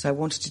me, so I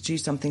wanted to do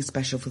something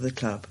special for the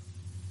club.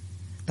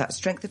 That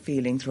strength of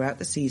feeling throughout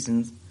the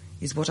seasons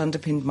is what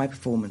underpinned my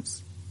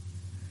performance.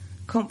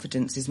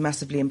 Confidence is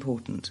massively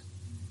important.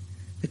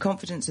 The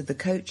confidence of the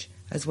coach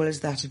as well as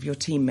that of your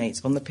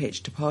teammates on the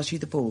pitch to pass you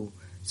the ball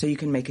so you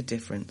can make a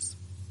difference.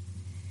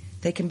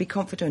 They can be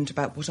confident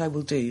about what I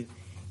will do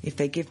if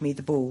they give me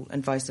the ball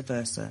and vice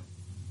versa.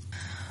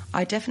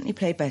 I definitely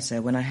play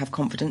better when I have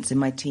confidence in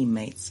my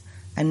teammates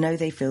and know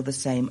they feel the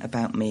same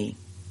about me.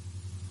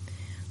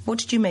 What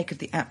did you make of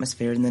the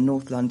atmosphere in the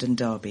North London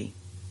derby?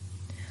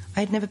 I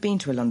had never been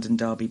to a London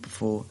derby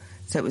before,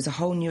 so it was a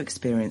whole new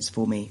experience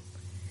for me.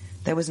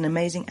 There was an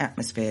amazing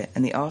atmosphere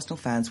and the Arsenal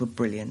fans were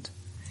brilliant.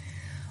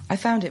 I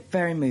found it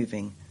very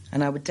moving,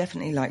 and I would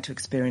definitely like to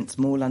experience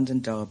more London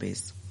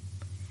derbies.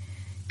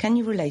 Can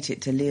you relate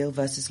it to Lille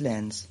versus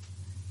Lens?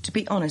 To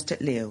be honest,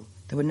 at Lille,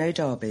 there were no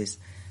derbies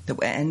that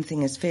were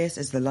anything as fierce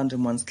as the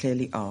London ones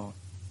clearly are.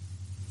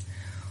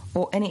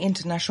 Or any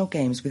international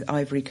games with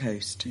Ivory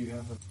Coast.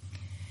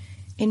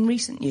 In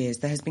recent years,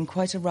 there has been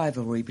quite a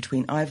rivalry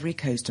between Ivory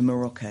Coast and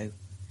Morocco.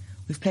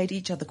 We've played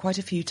each other quite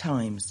a few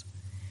times.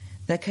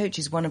 Their coach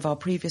is one of our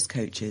previous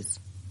coaches.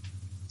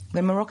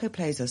 When Morocco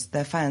plays us,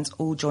 their fans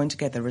all join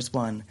together as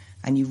one,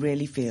 and you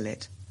really feel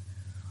it.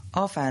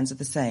 Our fans are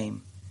the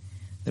same.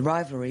 The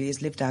rivalry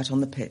is lived out on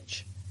the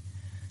pitch.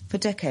 For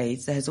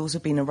decades, there has also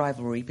been a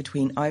rivalry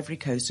between Ivory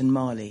Coast and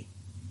Mali.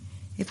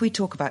 If we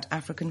talk about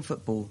African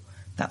football,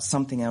 that's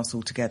something else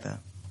altogether.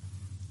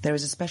 There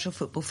is a special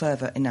football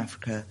fervour in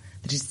Africa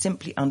that is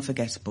simply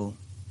unforgettable.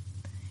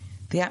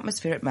 The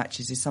atmosphere at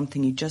matches is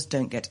something you just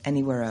don't get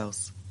anywhere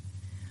else.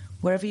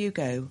 Wherever you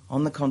go,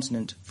 on the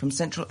continent, from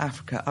Central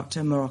Africa up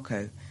to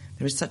Morocco,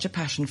 there is such a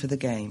passion for the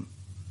game.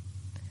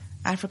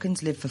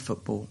 Africans live for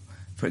football.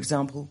 For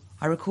example,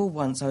 I recall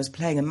once I was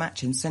playing a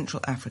match in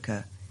Central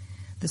Africa.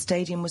 The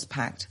stadium was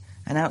packed,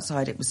 and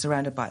outside it was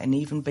surrounded by an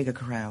even bigger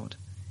crowd.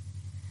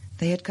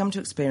 They had come to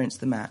experience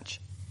the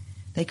match.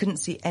 They couldn't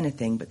see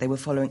anything, but they were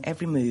following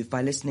every move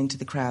by listening to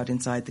the crowd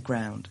inside the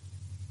ground.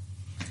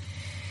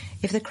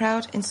 If the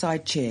crowd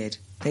inside cheered,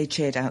 they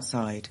cheered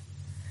outside.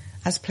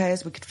 As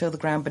players, we could feel the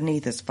ground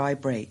beneath us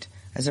vibrate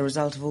as a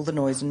result of all the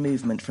noise and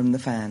movement from the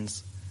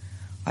fans.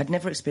 I'd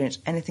never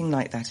experienced anything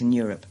like that in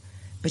Europe,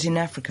 but in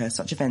Africa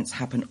such events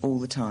happen all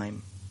the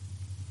time.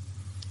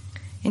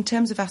 In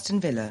terms of Aston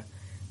Villa,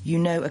 you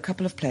know a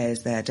couple of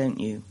players there, don't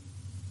you?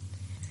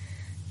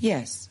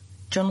 Yes,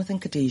 Jonathan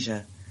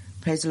Khadija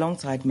plays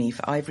alongside me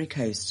for Ivory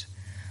Coast,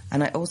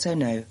 and I also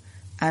know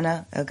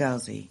Anna El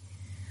Ghazi,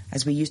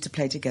 as we used to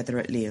play together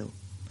at Lille.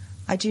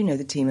 I do know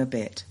the team a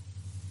bit.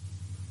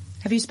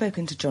 Have you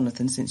spoken to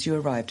Jonathan since you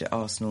arrived at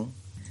Arsenal?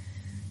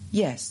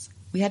 Yes,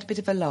 we had a bit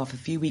of a laugh a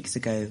few weeks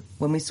ago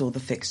when we saw the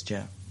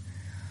fixture.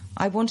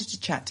 I wanted to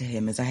chat to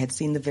him as I had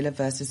seen the Villa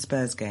versus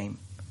Spurs game.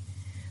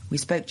 We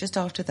spoke just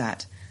after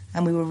that,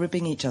 and we were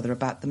ribbing each other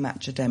about the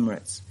match at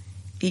Emirates,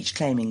 each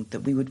claiming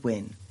that we would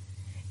win.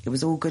 It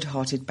was all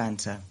good-hearted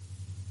banter.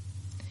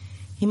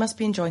 He must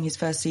be enjoying his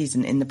first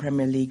season in the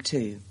Premier League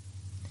too.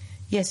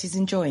 Yes, he's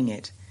enjoying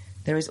it.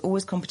 There is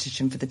always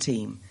competition for the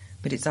team,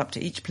 but it's up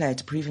to each player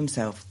to prove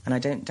himself, and I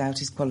don't doubt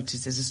his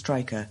qualities as a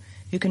striker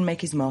who can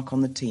make his mark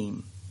on the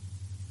team.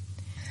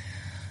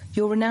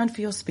 You're renowned for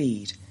your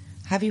speed.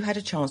 Have you had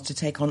a chance to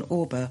take on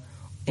Orba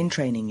in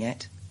training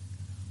yet?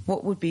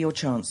 What would be your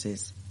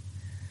chances?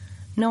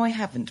 No, I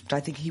haven't, but I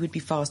think he would be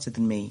faster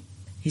than me.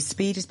 His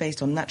speed is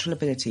based on natural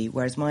ability,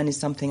 whereas mine is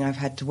something I've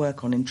had to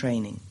work on in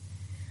training.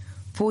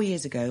 4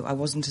 years ago, I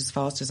wasn't as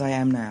fast as I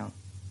am now.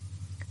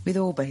 With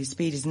Orba, his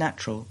speed is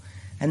natural,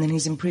 and then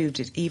he's improved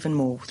it even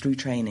more through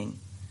training.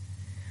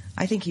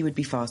 I think he would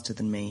be faster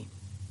than me.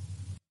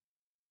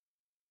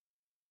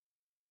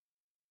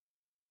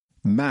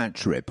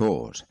 Match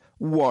report.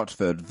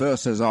 Watford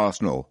versus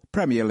Arsenal,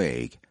 Premier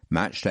League,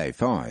 Match Day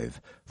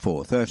 5,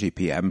 4:30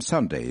 p.m.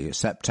 Sunday,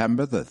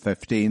 September the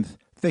 15th,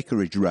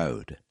 Vicarage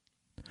Road.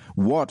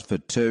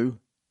 Watford 2,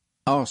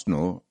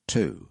 Arsenal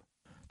 2.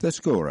 The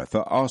scorer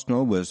for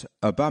Arsenal was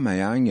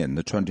Aubameyang in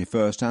the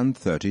 21st and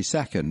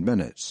 32nd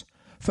minutes.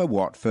 For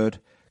Watford,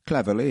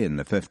 Cleverley in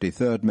the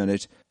 53rd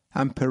minute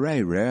and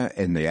Pereira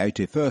in the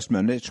 81st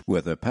minute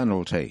with a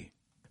penalty.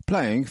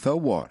 Playing for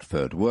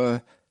Watford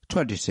were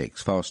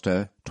 26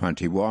 Foster,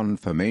 21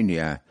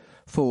 Firmino,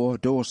 4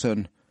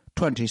 Dawson,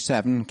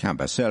 27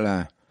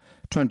 Cabasilla,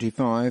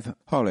 25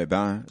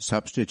 Holibin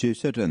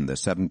substituted in the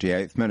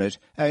 78th minute,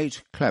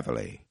 8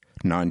 Cleverley,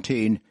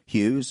 19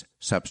 Hughes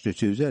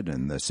substituted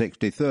in the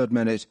 63rd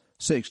minute,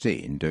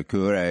 16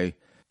 Doucouré,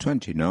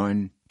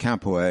 29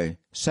 Capoue,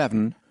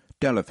 7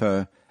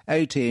 Delafer,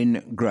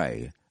 18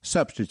 Gray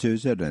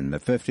substituted in the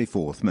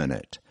 54th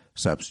minute.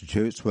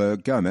 Substitutes were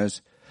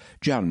Gomez,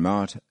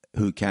 Janmaat,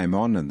 who came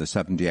on in the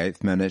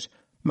 78th minute,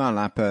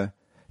 Malapa,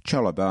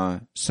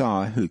 Chalobah,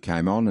 Sarr, who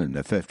came on in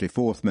the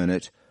 54th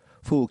minute,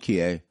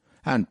 Foulquier,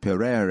 and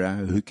Pereira,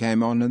 who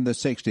came on in the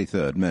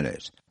 63rd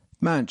minute.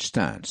 Match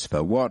stats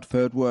for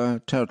Watford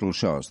were total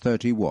shots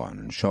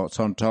 31, shots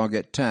on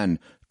target 10,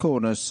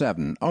 corners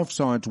 7,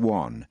 offsides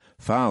 1,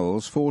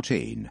 fouls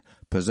 14,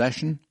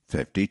 possession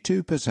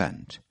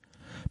 52%.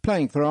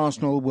 Playing for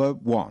Arsenal were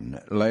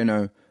 1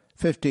 Leno,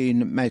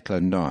 15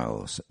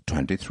 Maitland-Niles,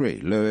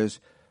 23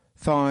 Lewis,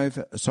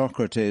 5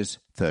 Socrates,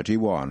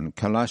 31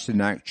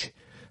 Kolasinac,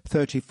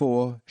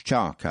 34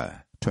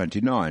 Xhaka,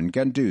 29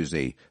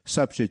 Guendouzi,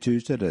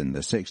 substituted in the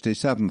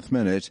 67th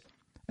minute,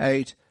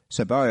 8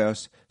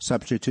 Ceballos,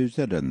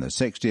 substituted in the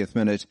 60th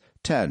minute,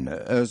 10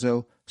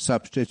 Ozil,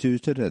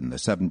 substituted in the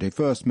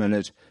 71st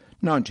minute,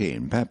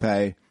 19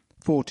 Pepe,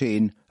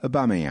 14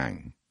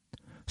 Aubameyang.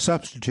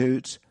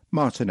 Substitutes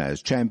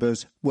Martinez,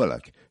 Chambers,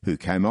 Willock, who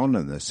came on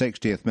in the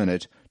 60th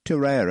minute,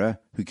 Torreira,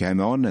 who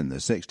came on in the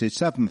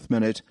 67th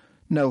minute,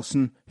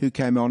 Nelson, who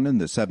came on in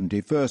the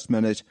 71st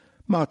minute,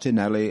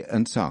 Martinelli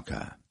and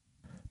Saka.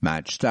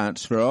 Match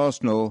stats for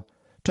Arsenal,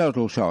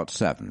 Total shots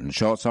 7,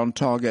 shots on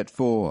target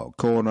 4,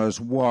 corners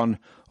 1,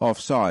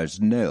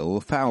 offsides 0,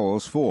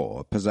 fouls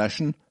 4,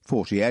 possession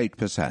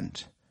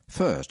 48%.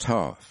 First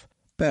half.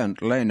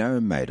 Bernd Leno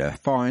made a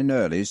fine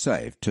early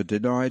save to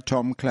deny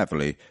Tom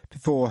Cleverley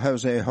before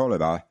Jose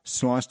Oliva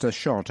sliced a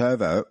shot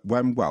over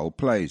when well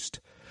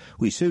placed.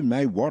 We soon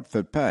made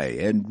Watford pay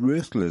in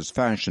ruthless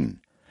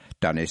fashion.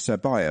 Dani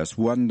Ceballos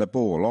won the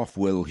ball off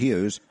Will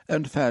Hughes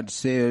and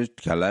Fadzir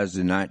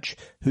Kolasinac,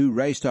 who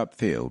raced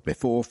upfield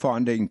before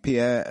finding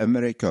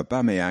Pierre-Emerick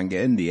Aubameyang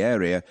in the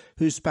area,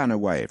 who span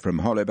away from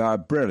Oliver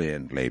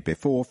brilliantly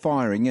before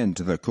firing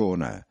into the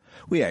corner.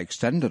 We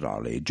extended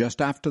our lead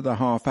just after the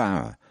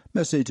half-hour.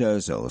 Mesut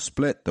Ozil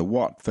split the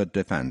Watford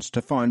defence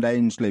to find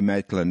Ainsley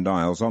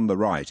Maitland-Niles on the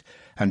right,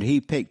 and he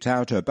picked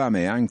out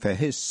Aubameyang for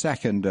his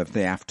second of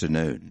the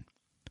afternoon.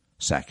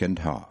 Second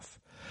half.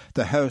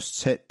 The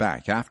hosts hit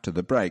back after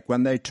the break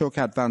when they took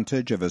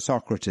advantage of a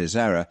Socrates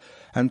error,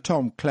 and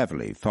Tom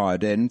Cleverley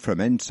fired in from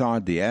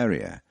inside the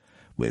area.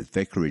 With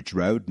Vicarage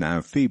Road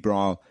now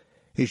febrile,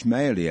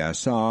 Ismaila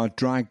Sarr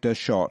dragged a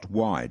shot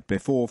wide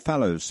before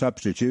fellow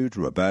substitute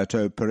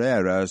Roberto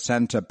Pereira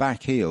sent a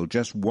back heel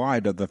just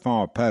wide of the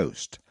far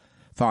post.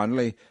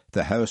 Finally,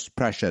 the hosts'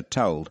 pressure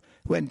told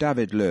when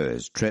David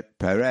Luiz tripped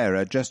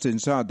Pereira just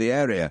inside the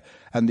area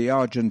and the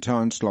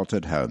Argentine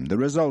slotted home the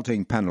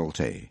resulting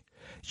penalty.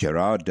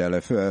 Gerard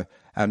Delafeu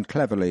and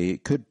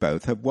Cleverley could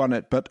both have won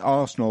it, but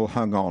Arsenal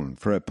hung on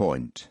for a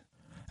point.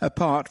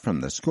 Apart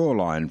from the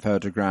scoreline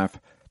photograph,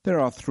 there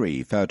are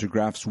 3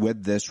 photographs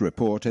with this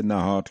report in the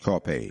hard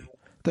copy.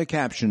 The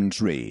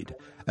captions read,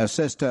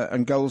 "Assister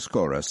and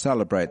goalscorer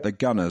celebrate the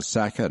Gunners'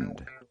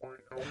 second."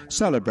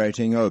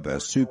 Celebrating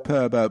Ober's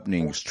superb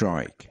opening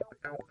strike.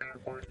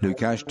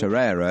 Lucas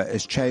Torreira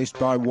is chased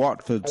by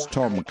Watford's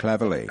Tom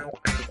Cleverley.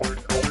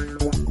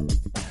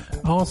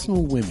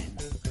 Arsenal women.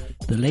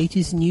 The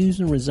latest news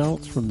and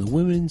results from the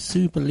Women's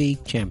Super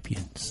League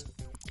champions.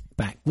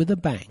 Back with a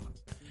bang.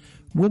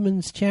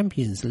 Women's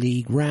Champions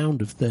League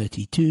round of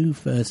 32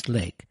 first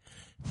leg.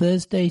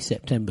 Thursday,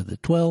 September the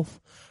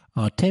 12th,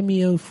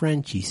 Artemio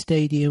Franchi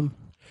Stadium.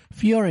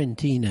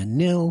 Fiorentina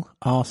 0,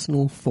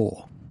 Arsenal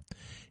 4.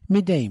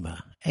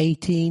 Midema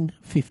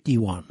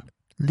 18-51.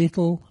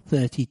 Little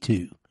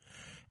 32.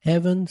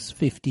 Evans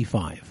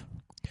 55.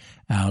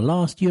 Our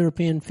last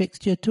European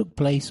fixture took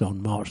place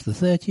on March the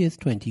 30th,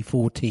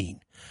 2014,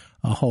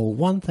 a whole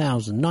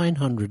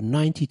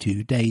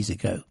 1,992 days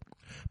ago.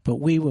 But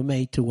we were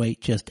made to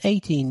wait just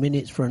 18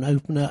 minutes for an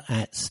opener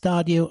at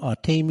Stadio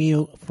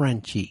Artemio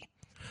Franchi.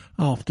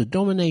 After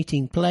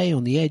dominating play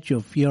on the edge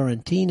of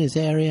Fiorentina's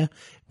area,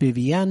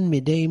 Viviane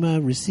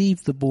Midema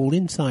received the ball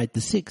inside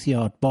the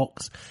 6-yard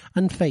box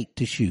and faked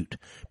to shoot,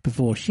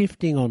 before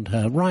shifting on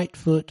her right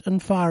foot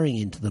and firing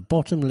into the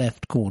bottom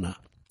left corner.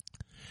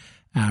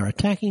 Our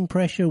attacking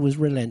pressure was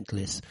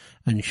relentless,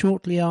 and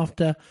shortly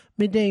after,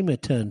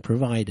 Midema turned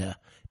provider,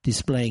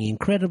 displaying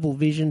incredible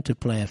vision to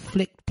play a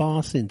flicked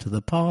pass into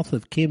the path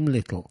of Kim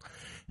Little,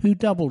 who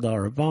doubled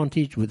our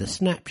advantage with a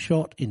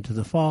snapshot into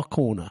the far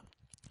corner.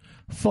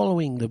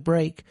 Following the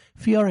break,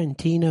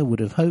 Fiorentina would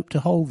have hoped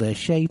to hold their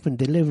shape and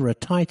deliver a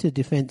tighter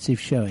defensive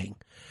showing,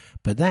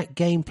 but that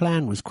game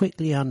plan was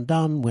quickly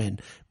undone when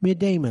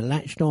Midema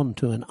latched on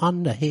to an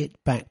under-hit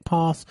back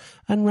pass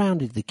and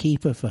rounded the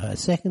keeper for her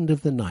second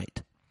of the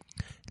night.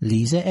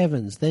 Lisa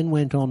Evans then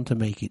went on to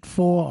make it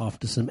 4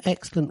 after some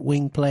excellent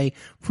wing play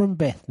from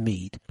Beth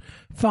Mead,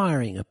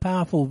 firing a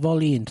powerful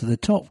volley into the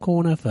top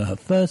corner for her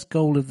first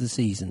goal of the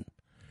season.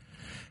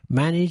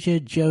 Manager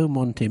Joe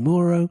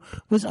Montemuro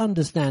was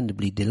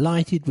understandably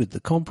delighted with the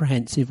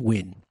comprehensive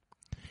win.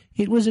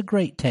 "It was a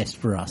great test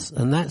for us,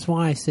 and that's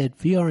why I said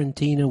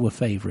Fiorentina were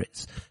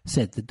favourites,"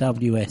 said the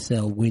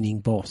WSL winning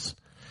boss.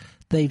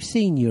 "They've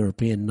seen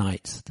European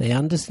nights, they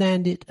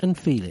understand it and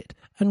feel it,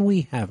 and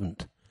we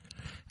haven't.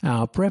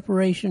 Our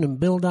preparation and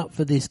build-up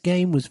for this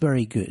game was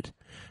very good.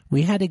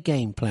 We had a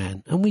game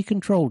plan, and we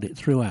controlled it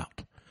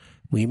throughout.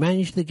 We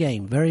managed the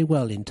game very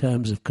well in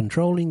terms of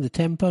controlling the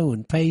tempo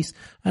and pace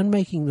and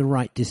making the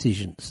right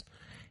decisions.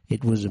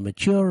 It was a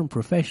mature and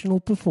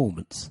professional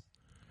performance."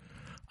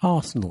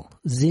 Arsenal,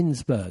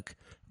 Zinsberg,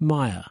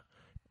 Meyer,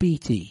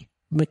 Beattie,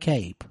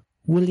 McCabe,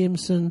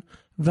 Williamson,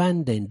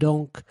 Van den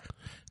Donk,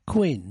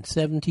 Quinn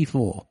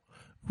 74,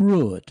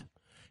 Ruud,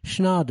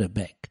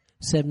 Schnaderbeck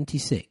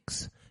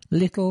 76,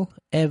 Little,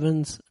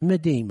 Evans,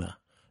 Midema,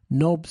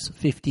 Nobbs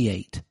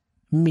 58,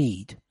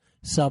 Mead,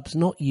 subs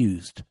not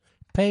used,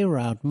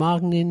 Peyraud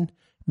Magnin,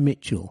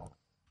 Mitchell.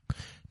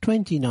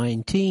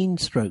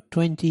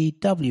 2019/20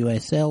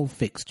 WSL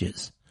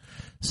fixtures.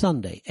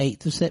 Sunday,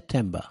 8th of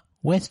September,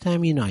 West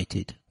Ham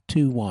United,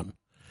 2-1.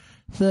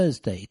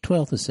 Thursday,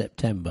 12th of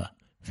September,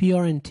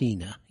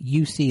 Fiorentina,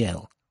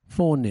 UCL,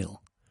 4-0.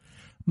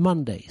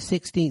 Monday,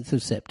 16th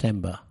of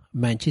September,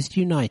 Manchester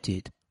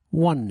United,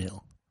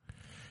 1-0.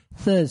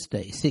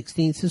 Thursday,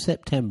 16th of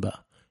September,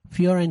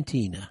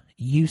 Fiorentina,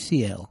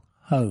 UCL,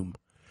 home.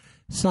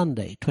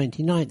 Sunday,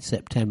 29th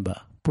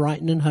September,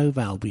 Brighton and Hove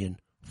Albion,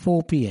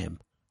 4 p.m,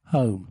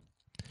 home.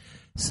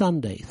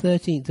 Sunday,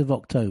 13th of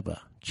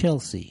October,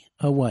 Chelsea,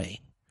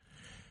 away.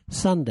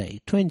 Sunday,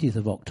 20th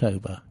of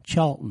October,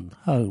 Charlton,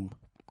 home.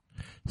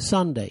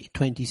 Sunday,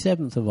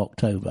 27th of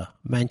October,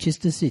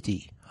 Manchester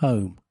City,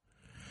 home.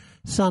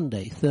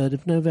 Sunday, 3rd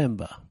of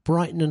November,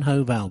 Brighton and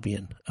Hove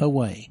Albion,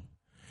 away.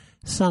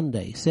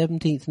 Sunday,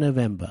 17th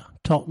November,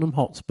 Tottenham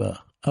Hotspur,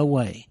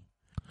 away.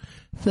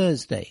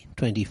 Thursday,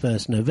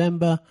 21st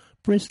November,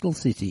 Bristol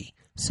City,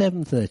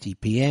 7:30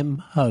 p.m,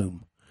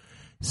 home.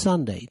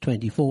 Sunday,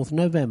 24th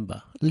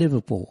November,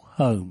 Liverpool,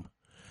 home.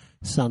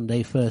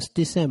 Sunday, 1st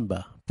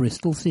December,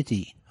 Bristol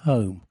City,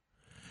 home.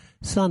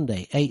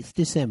 Sunday, 8th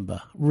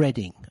December,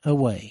 Reading,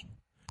 away.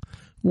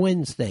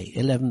 Wednesday,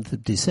 11th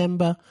of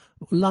December,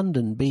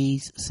 London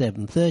Bees,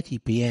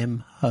 7:30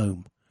 p.m,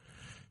 home.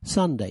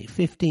 Sunday,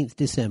 15th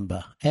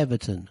December,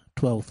 Everton,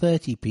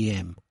 12:30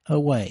 p.m,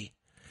 away.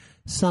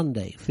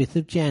 Sunday, 5th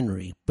of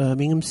January,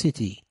 Birmingham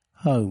City,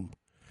 home.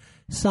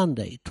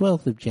 Sunday,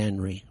 12th of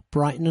January,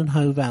 Brighton and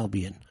Hove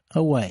Albion,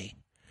 away.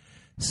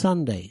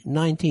 Sunday,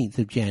 19th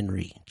of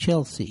January,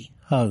 Chelsea,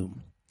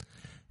 home.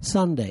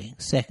 Sunday,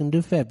 2nd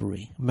of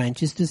February,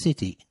 Manchester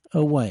City,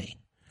 away.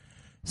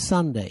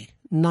 Sunday,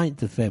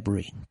 9th of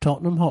February,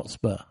 Tottenham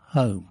Hotspur,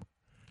 home.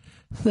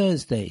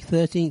 Thursday,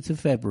 13th of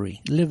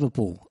February,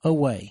 Liverpool,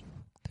 away.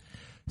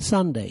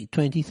 Sunday,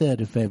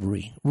 23rd of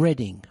February,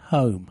 Reading,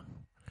 home.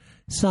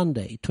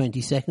 Sunday,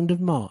 22nd of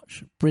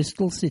March,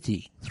 Bristol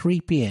City, 3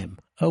 p.m,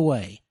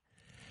 away.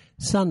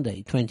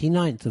 Sunday,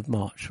 29th of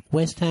March,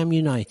 West Ham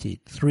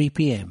United, 3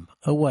 p.m,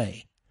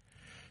 away.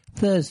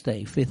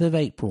 Thursday, 5th of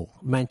April,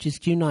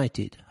 Manchester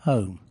United,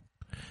 home.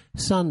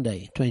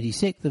 Sunday,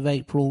 26th of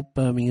April,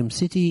 Birmingham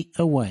City,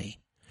 away.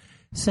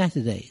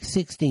 Saturday,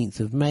 16th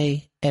of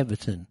May,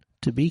 Everton,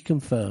 to be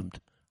confirmed,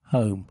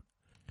 home.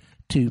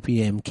 2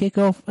 p.m.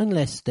 kick-off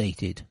unless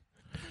stated.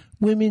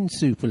 Women's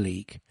Super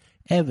League.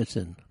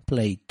 Everton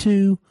played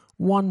 2,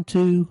 won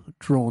 2,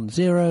 drawn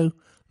 0,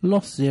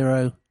 lost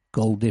 0,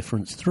 goal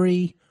difference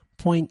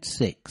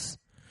 3.6.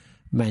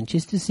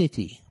 Manchester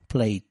City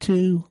played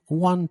 2,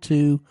 won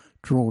 2,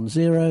 drawn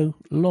 0,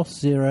 lost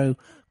 0,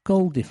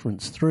 goal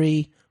difference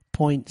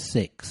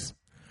 3.6.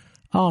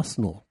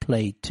 Arsenal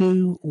played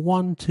 2,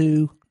 won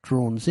 2,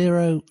 drawn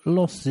 0,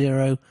 lost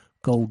 0,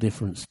 goal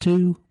difference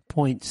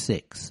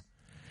 2.6.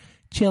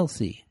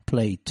 Chelsea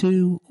played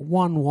 2,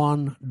 won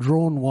 1,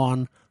 drawn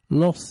 1,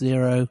 lost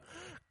 0,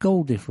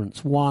 goal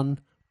difference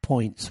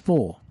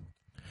 1.4.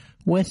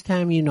 West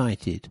Ham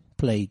United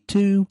played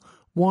 2,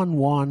 won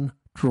 1,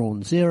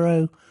 drawn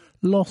 0,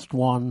 lost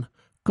 1,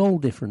 goal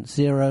difference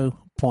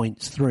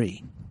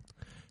 0.3.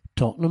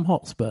 Tottenham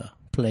Hotspur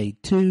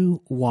played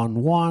 2,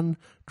 won 1,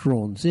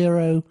 drawn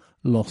 0,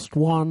 lost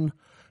 1,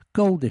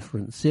 goal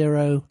difference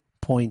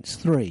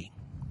 0.3.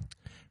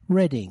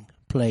 Reading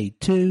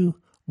played 2,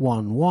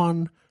 won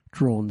 1,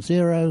 drawn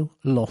 0,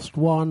 lost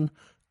 1,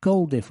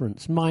 goal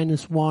difference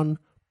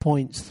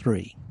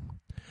 -1.3.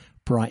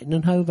 Brighton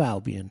and Hove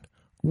Albion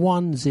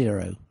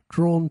 1-0,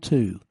 drawn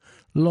 2,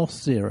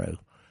 lost 0,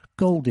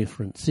 goal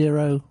difference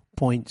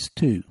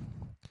 0.2.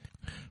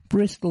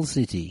 Bristol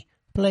City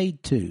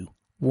played 2,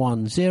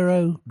 won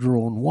 0,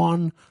 drawn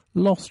 1,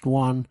 lost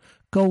 1,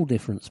 goal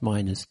difference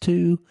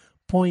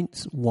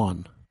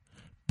 -2.1.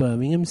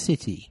 Birmingham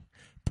City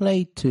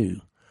played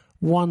 2,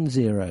 won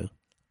 0,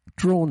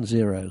 drawn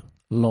 0,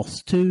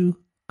 lost 2,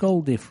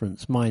 goal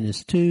difference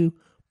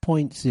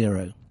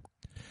 -2.0.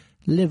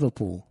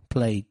 Liverpool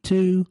played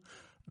 2,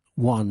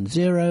 won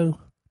 0,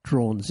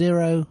 drawn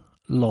 0,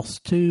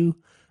 lost 2,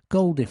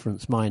 goal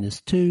difference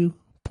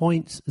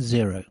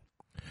 -2.0.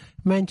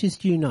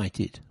 Manchester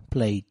United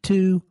played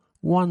 2,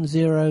 won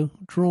 0,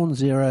 drawn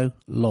 0,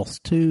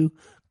 lost 2,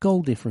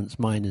 goal difference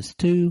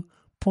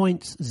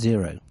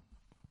 -2.0.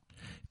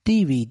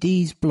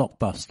 DVD's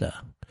blockbuster.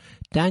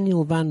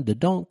 Daniel van der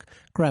Donk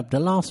grabbed a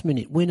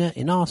last-minute winner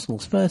in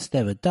Arsenal's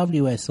first-ever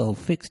WSL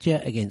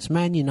fixture against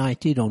Man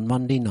United on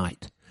Monday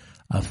night.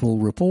 A full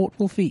report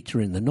will feature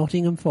in the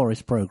Nottingham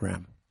Forest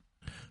programme.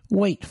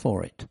 Wait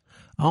for it.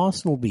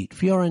 Arsenal beat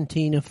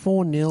Fiorentina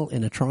 4-0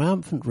 in a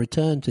triumphant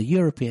return to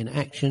European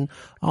action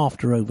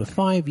after over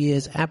 5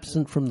 years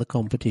absent from the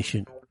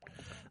competition.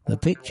 The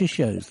picture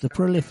shows the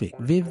prolific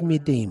Viv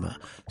Miedema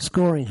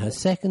scoring her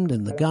second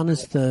and the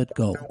Gunners' third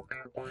goal.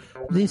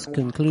 This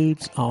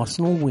concludes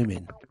Arsenal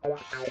Women.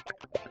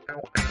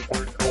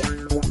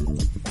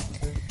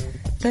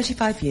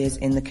 35 years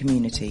in the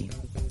community.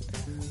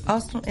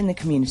 Arsenal in the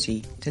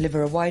Community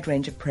deliver a wide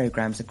range of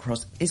programmes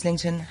across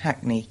Islington,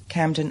 Hackney,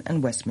 Camden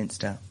and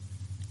Westminster.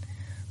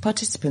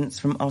 Participants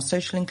from our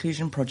social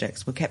inclusion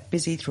projects were kept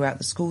busy throughout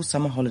the school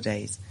summer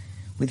holidays,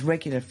 with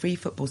regular free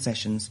football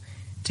sessions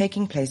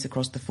taking place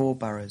across the 4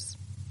 boroughs.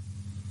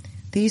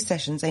 These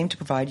sessions aim to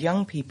provide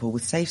young people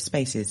with safe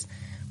spaces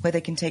where they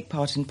can take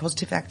part in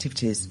positive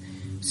activities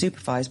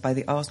supervised by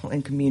the Arsenal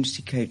in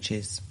Community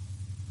coaches.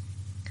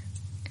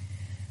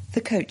 The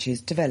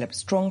coaches develop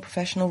strong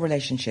professional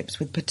relationships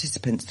with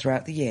participants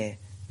throughout the year,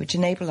 which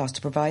enable us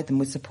to provide them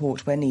with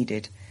support where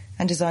needed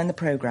and design the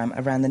programme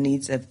around the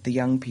needs of the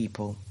young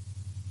people.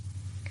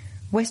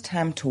 West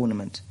Ham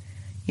Tournament.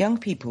 Young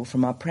people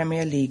from our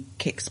Premier League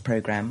Kicks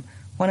programme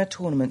won a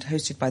tournament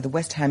hosted by the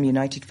West Ham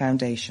United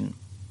Foundation.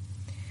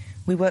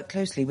 We work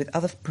closely with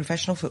other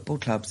professional football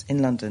clubs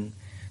in London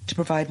to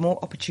provide more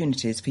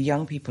opportunities for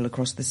young people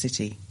across the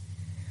city.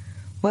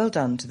 Well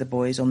done to the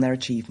boys on their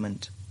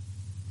achievement.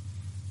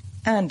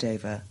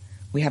 Andover.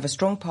 We have a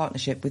strong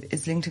partnership with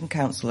Islington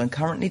Council and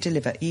currently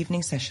deliver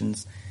evening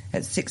sessions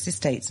at 6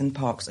 estates and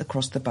parks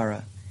across the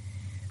borough.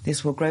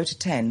 This will grow to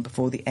 10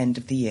 before the end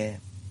of the year.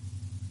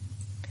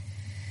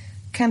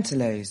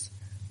 Canterlow's.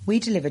 We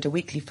delivered a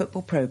weekly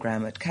football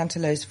programme at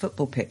Canterlow's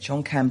football pitch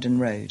on Camden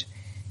Road,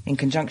 in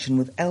conjunction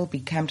with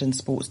LB Camden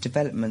Sports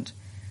Development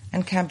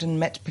and Camden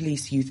Met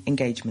Police Youth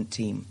Engagement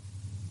Team.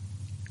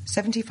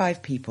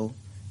 75 people,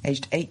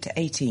 aged 8 to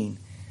 18,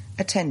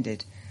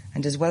 attended,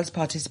 and as well as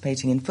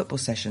participating in football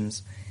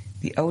sessions,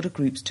 the older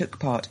groups took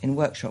part in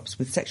workshops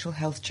with sexual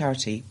health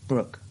charity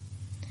Brooke.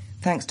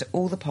 Thanks to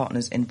all the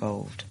partners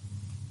involved.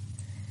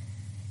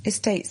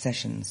 Estate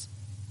sessions.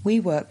 We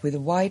work with a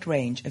wide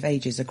range of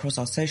ages across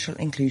our social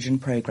inclusion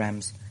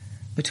programmes,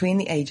 between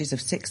the ages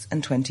of 6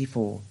 and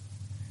 24.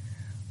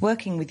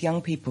 Working with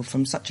young people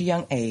from such a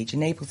young age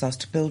enables us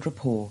to build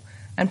rapport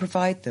and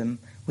provide them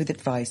with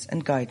advice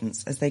and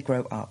guidance as they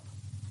grow up.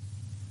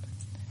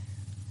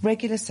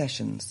 Regular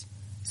sessions.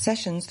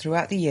 Sessions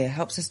throughout the year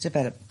helps us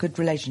develop good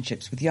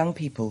relationships with young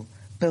people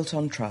built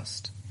on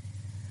trust.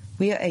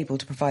 We are able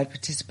to provide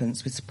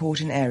participants with support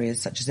in areas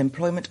such as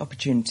employment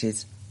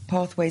opportunities,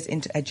 pathways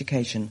into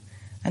education,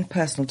 and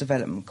personal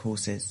development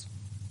courses.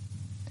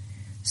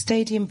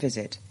 Stadium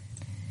visit.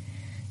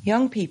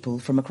 Young people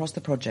from across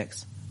the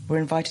projects were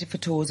invited for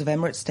tours of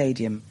Emirates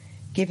Stadium,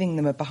 giving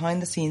them a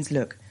behind-the-scenes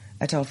look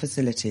at our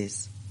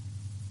facilities.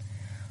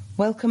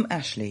 Welcome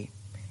Ashley.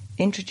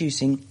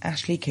 Introducing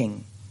Ashley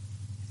King.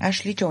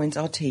 Ashley joins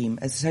our team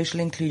as Social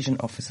Inclusion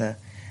Officer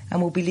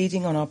and will be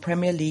leading on our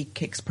Premier League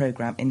Kicks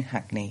programme in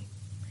Hackney.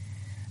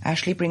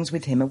 Ashley brings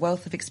with him a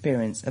wealth of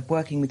experience of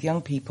working with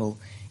young people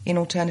in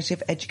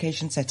alternative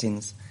education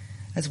settings,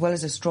 as well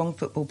as a strong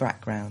football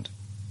background.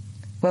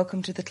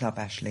 Welcome to the club,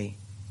 Ashley.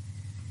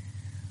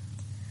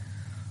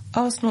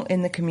 Arsenal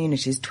in the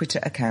Community's Twitter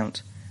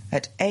account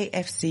at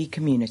AFC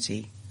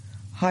Community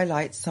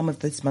highlights some of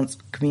this month's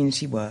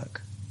community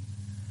work.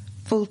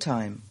 Full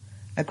time,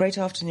 a great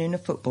afternoon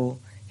of football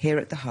here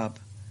at the Hub,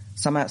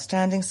 some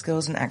outstanding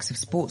skills and acts of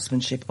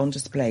sportsmanship on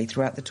display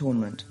throughout the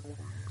tournament.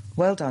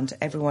 Well done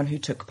to everyone who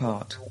took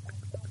part.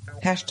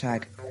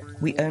 Hashtag,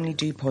 we only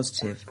do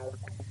positive.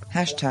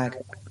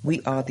 Hashtag,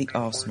 we are the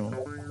Arsenal.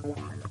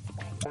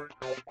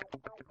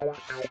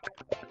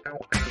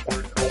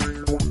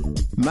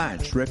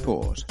 Match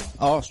report.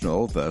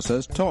 Arsenal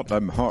versus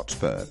Tottenham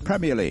Hotspur,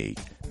 Premier League,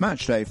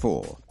 Match Day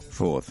 4,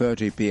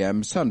 4:30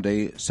 p.m.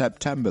 Sunday,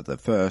 September the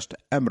 1st,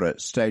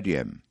 Emirates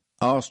Stadium.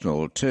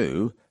 Arsenal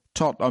 2,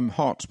 Tottenham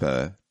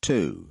Hotspur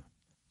 2.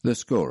 The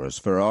scorers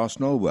for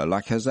Arsenal were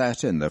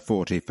Lacazette in the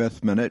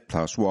 45th minute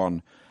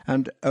 +1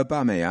 and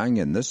Aubameyang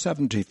in the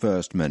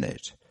 71st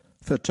minute.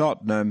 For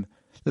Tottenham,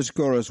 the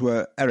scorers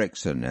were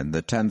Eriksen in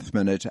the 10th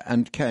minute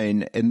and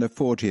Kane in the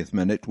 40th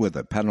minute with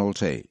a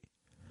penalty.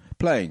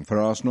 Playing for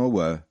Arsenal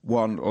were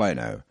 1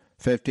 Leno,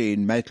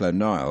 15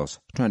 Maitland-Niles,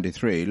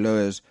 23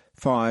 Lewis,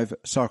 5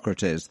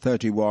 Socrates,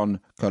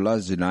 31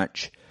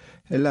 Kolasinac,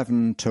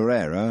 11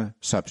 Torreira,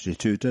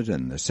 substituted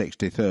in the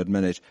 63rd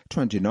minute,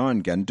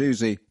 29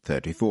 Guendouzi,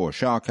 34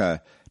 Xhaka,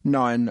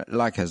 9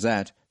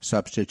 Lacazette,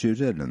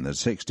 substituted in the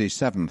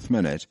 67th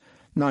minute,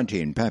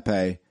 19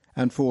 Pepe,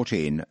 and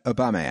 14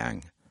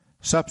 Aubameyang.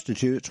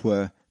 Substitutes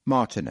were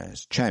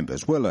Martinez,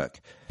 Chambers, Willock,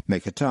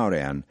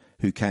 Mkhitaryan,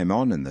 who came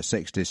on in the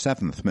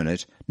 67th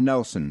minute,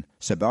 Nelson,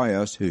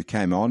 Ceballos, who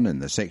came on in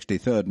the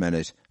 63rd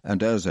minute, and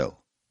Ozil.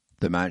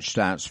 The match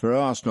stats for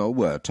Arsenal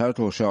were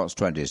total shots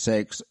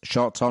 26,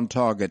 shots on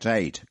target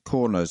 8,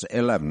 corners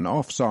 11,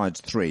 offsides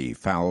 3,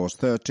 fouls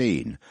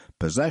 13,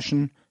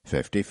 possession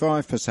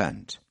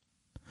 55%.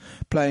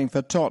 Playing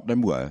for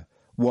Tottenham were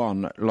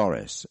 1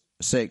 Lloris,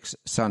 6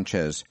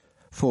 Sanchez,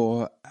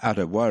 4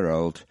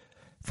 Alderweireld,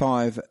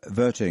 5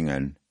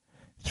 Vertonghen,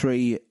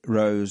 3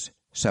 Rose,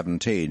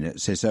 17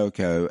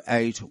 Sissoko,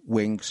 8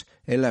 Winks,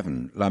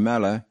 11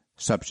 Lamela,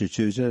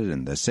 substituted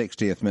in the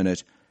 60th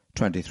minute,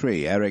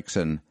 23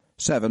 Eriksen,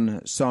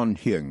 7 Son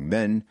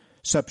Heung-min,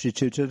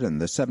 substituted in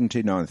the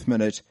 79th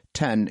minute,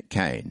 10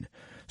 Kane.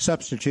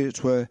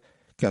 Substitutes were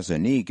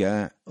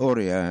Gazaniga,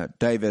 Aurier,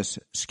 Davis,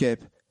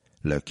 Skip,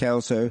 Lo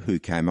Celso, who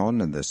came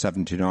on in the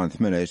 79th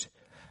minute,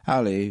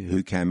 Ali,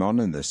 who came on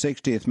in the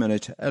 60th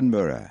minute, and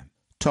Mura.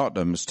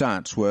 Tottenham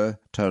stats were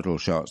total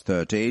shots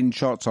 13,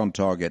 shots on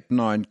target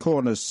 9,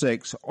 corners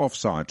 6,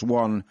 offsides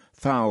 1,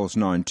 fouls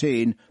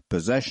 19,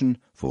 possession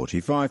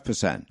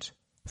 45%.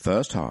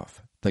 First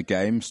half. The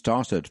game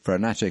started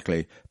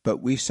frenetically,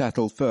 but we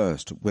settled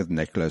first, with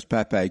Nicolas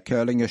Pepe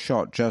curling a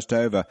shot just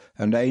over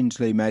and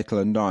Ainsley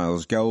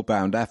Maitland-Niles'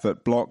 goal-bound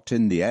effort blocked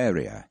in the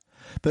area.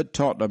 But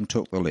Tottenham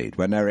took the lead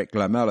when Eric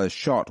Lamela's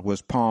shot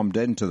was palmed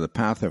into the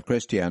path of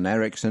Christian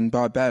Eriksen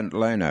by Bernd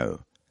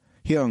Leno.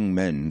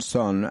 Heung-min,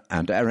 Son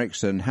and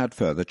Eriksen had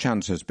further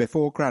chances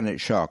before Granit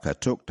Xhaka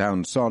took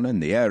down Son in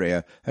the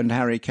area and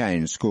Harry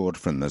Kane scored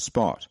from the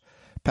spot.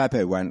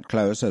 Pepe went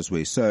close as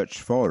we searched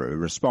for a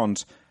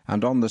response,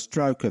 and on the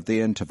stroke of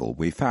the interval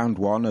we found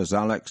one as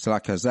Alex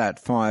Lacazette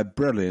fired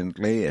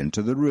brilliantly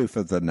into the roof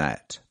of the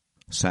net.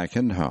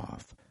 Second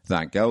half.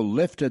 That goal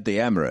lifted the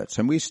Emirates,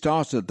 and we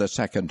started the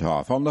second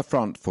half on the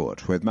front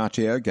foot, with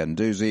Matteo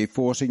Guendouzi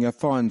forcing a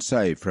fine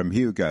save from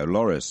Hugo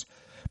Lloris.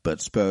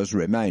 But Spurs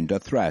remained a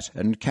threat,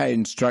 and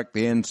Kane struck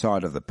the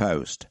inside of the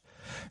post.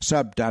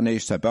 Sub Dani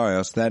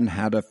Ceballos then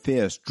had a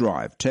fierce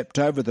drive tipped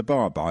over the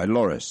bar by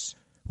Lloris.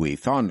 We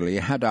finally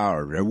had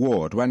our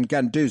reward when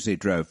Guendouzi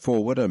drove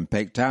forward and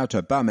picked out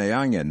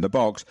Aubameyang in the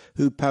box,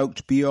 who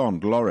poked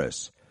beyond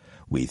Lloris.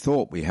 We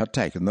thought we had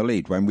taken the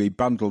lead when we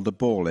bundled the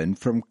ball in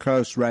from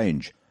close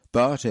range,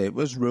 but it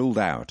was ruled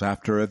out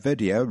after a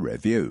video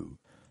review.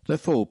 The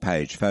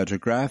full-page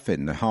photograph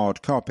in the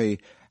hard copy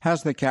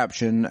has the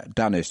caption,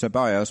 Dani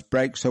Ceballos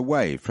breaks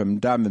away from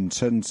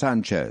Davinson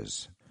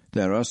Sanchez.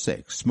 There are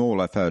 6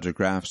 smaller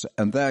photographs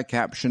and their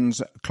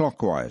captions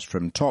clockwise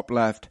from top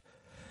left.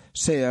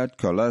 Sead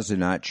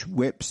Kolasinac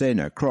whips in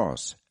a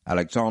cross.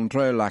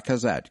 Alexandre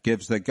Lacazette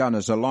gives the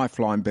Gunners a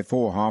lifeline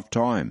before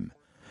half-time.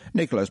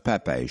 Nicolas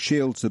Pepe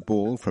shields the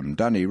ball from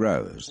Danny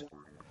Rose.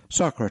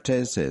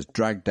 Socrates is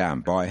dragged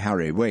down by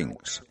Harry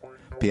Winks.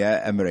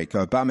 Pierre-Emerick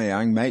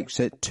Aubameyang makes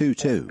it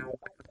 2-2.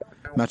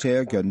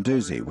 Matteo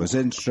Guendouzi was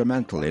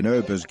instrumental in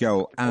Ober's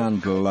goal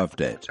and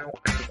loved it.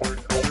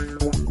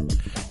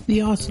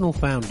 The Arsenal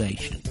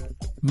Foundation.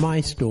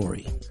 My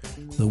story.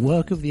 The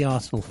work of the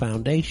Arsenal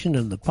Foundation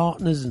and the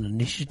partners and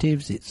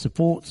initiatives it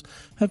supports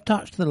have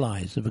touched the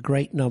lives of a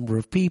great number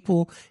of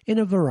people in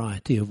a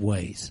variety of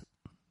ways.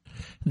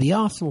 The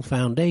Arsenal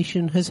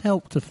Foundation has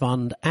helped to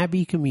fund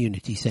Abbey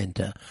Community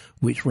Centre,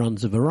 which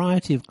runs a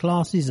variety of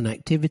classes and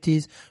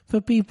activities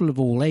for people of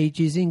all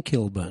ages in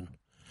Kilburn.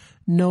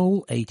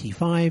 Noel,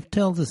 85,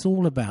 tells us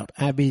all about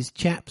Abbey's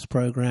CHAPS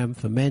programme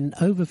for men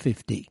over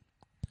 50.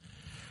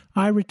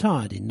 I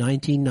retired in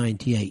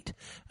 1998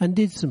 and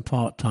did some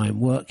part-time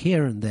work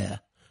here and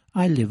there.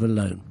 I live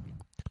alone.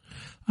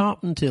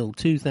 Up until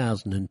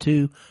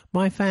 2002,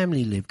 my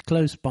family lived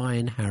close by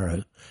in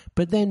Harrow,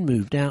 but then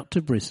moved out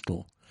to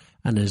Bristol.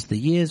 And as the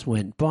years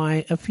went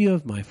by, a few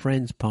of my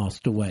friends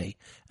passed away,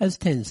 as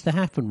tends to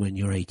happen when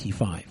you're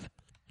 85.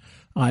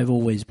 I've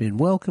always been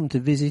welcome to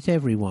visit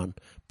everyone,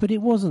 but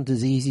it wasn't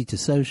as easy to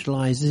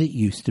socialise as it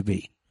used to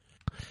be.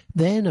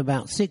 Then,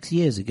 about 6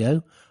 years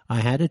ago,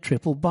 I had a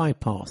triple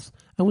bypass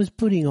and was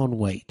putting on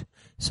weight,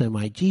 so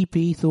my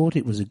GP thought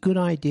it was a good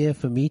idea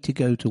for me to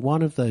go to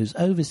one of those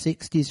over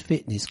 60s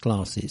fitness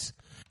classes.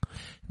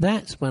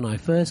 That's when I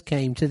first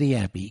came to the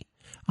Abbey.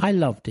 I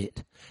loved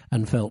it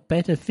and felt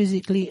better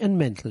physically and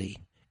mentally.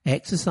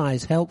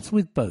 Exercise helps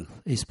with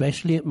both,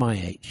 especially at my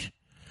age.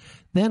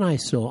 Then I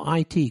saw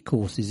IT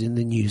courses in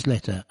the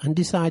newsletter and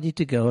decided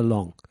to go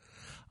along.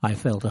 I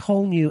felt a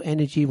whole new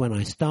energy when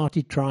I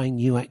started trying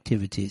new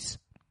activities.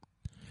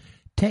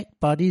 Tech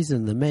Buddies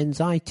and the men's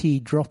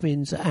IT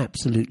drop-ins are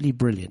absolutely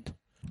brilliant.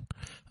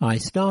 I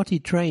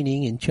started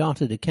training in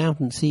chartered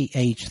accountancy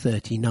age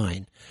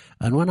 39,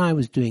 and when I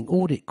was doing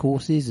audit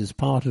courses as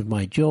part of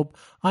my job,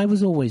 I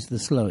was always the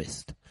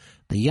slowest.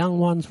 The young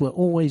ones were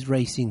always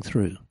racing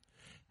through.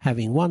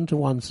 Having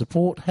one-to-one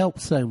support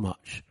helps so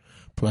much.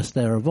 Plus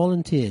there are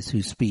volunteers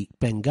who speak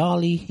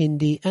Bengali,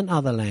 Hindi and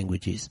other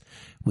languages,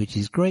 which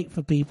is great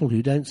for people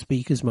who don't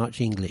speak as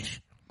much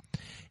English.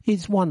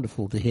 It's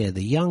wonderful to hear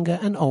the younger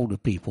and older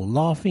people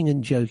laughing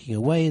and joking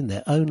away in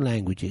their own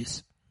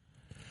languages.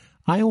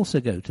 I also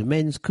go to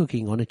men's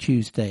cooking on a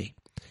Tuesday.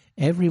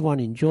 Everyone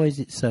enjoys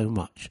it so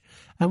much,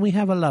 and we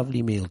have a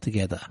lovely meal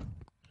together.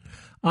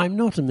 I'm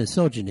not a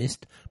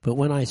misogynist, but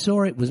when I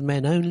saw it was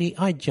men only,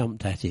 I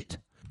jumped at it.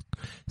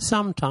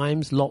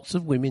 Sometimes lots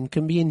of women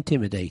can be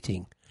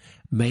intimidating.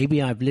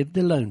 Maybe I've lived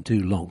alone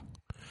too long.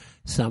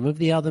 Some of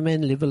the other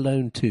men live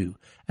alone too,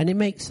 and it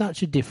makes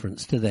such a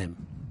difference to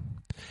them.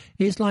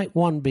 It's like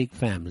one big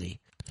family.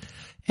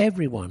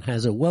 Everyone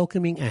has a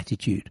welcoming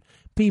attitude.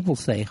 People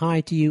say hi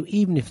to you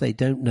even if they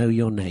don't know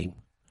your name.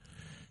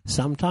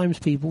 Sometimes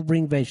people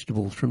bring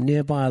vegetables from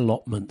nearby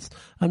allotments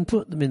and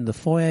put them in the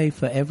foyer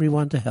for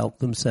everyone to help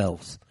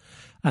themselves.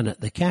 And at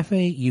the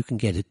cafe you can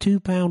get a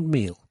 £2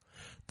 meal.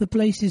 The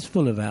place is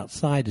full of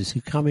outsiders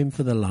who come in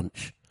for the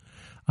lunch.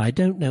 I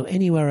don't know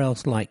anywhere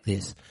else like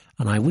this,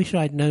 and I wish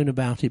I'd known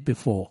about it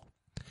before.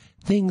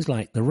 Things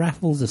like the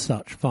raffles are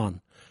such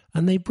fun,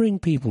 and they bring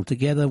people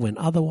together when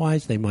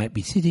otherwise they might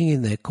be sitting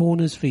in their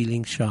corners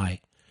feeling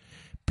shy.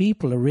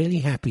 People are really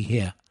happy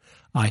here.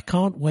 I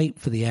can't wait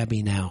for the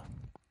Abbey now.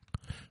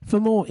 For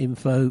more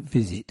info,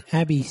 visit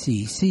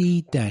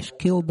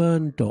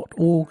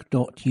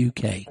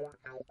abbeycc-kilburn.org.uk.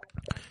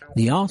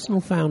 The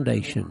Arsenal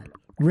Foundation,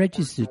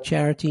 registered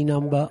charity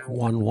number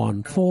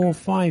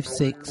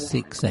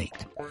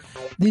 1145668.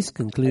 This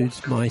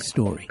concludes my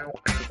story.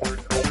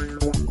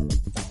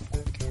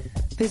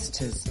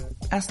 Visitors,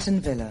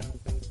 Aston Villa.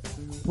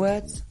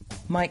 Words,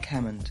 Mike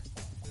Hammond.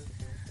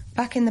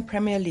 Back in the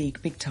Premier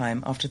League big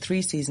time after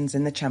 3 seasons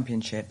in the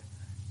Championship,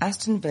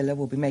 Aston Villa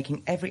will be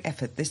making every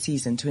effort this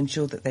season to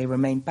ensure that they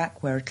remain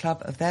back where a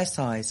club of their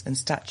size and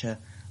stature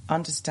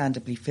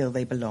understandably feel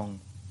they belong.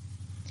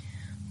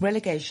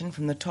 Relegation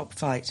from the top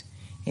flight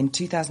in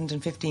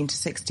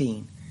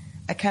 2015-16,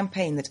 a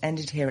campaign that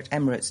ended here at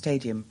Emirates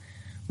Stadium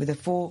with a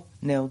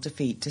 4-0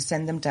 defeat to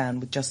send them down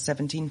with just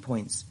 17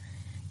 points,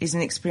 is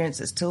an experience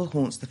that still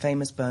haunts the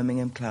famous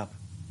Birmingham club.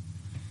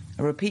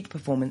 A repeat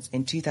performance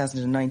in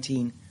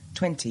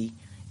 2019-20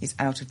 is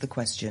out of the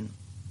question.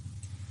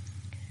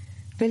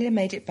 Villa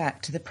made it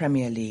back to the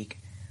Premier League,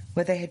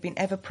 where they had been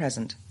ever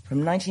present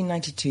from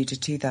 1992 to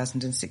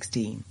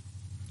 2016,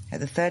 at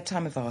the third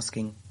time of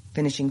asking,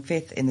 finishing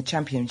 5th in the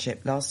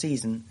Championship last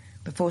season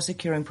before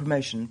securing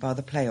promotion via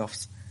the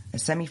playoffs, a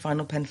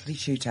semi-final penalty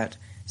shootout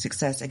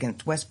success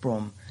against West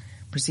Brom,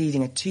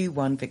 preceding a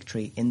 2-1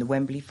 victory in the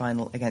Wembley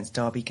final against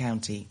Derby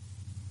County.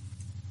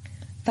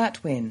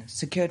 That win,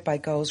 secured by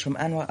goals from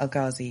Anwar El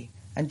Ghazi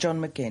and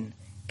John McGinn,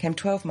 came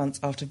 12 months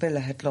after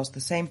Villa had lost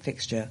the same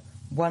fixture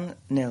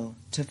 1-0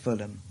 to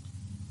Fulham.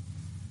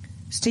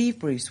 Steve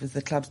Bruce was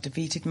the club's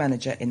defeated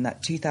manager in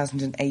that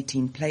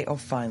 2018 playoff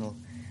final,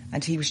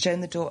 and he was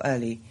shown the door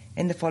early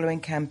in the following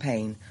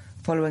campaign,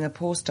 following a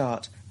poor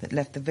start that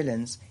left the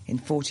Villains in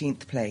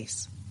 14th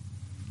place.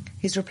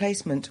 His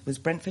replacement was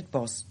Brentford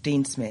boss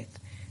Dean Smith,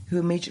 who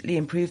immediately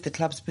improved the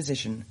club's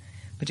position,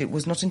 but it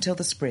was not until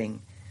the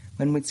spring,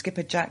 when with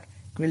skipper Jack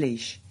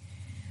Grealish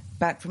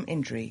back from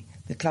injury,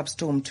 the club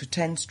stormed to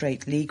 10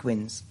 straight league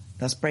wins,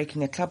 thus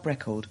breaking a club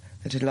record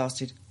that had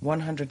lasted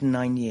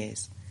 109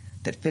 years,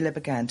 that Villa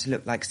began to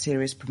look like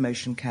serious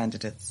promotion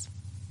candidates.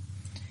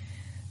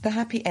 The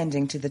happy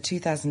ending to the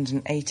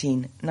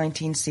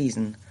 2018-19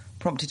 season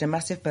prompted a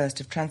massive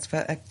burst of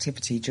transfer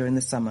activity during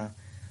the summer,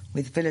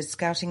 with Villa's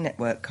scouting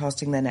network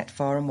casting their net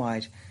far and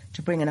wide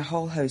to bring in a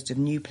whole host of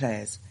new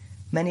players,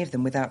 many of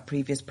them without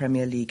previous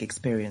Premier League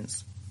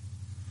experience.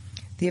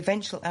 The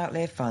eventual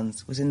outlay of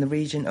funds was in the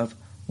region of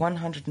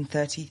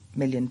 £130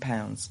 million,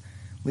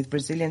 with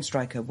Brazilian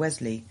striker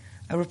Wesley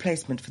a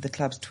replacement for the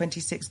club's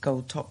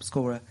 26-goal top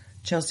scorer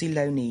Chelsea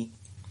loanee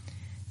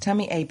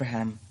Tammy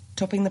Abraham,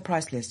 topping the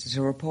price list at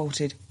a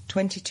reported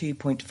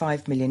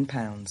 £22.5 million.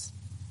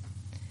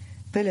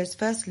 Villa's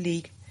first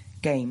league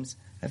games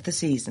of the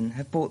season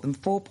have brought them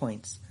 4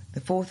 points,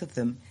 the fourth of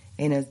them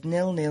in a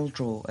 0-0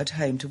 draw at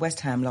home to West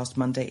Ham last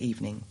Monday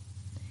evening.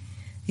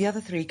 The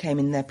other 3 came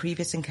in their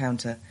previous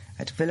encounter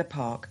at Villa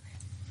Park,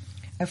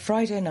 a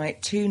Friday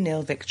night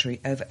 2-0 victory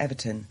over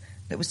Everton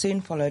that was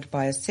soon followed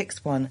by a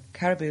 6-1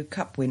 Carabao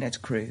Cup win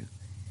at Crewe.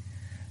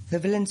 The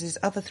Villains'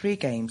 other 3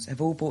 games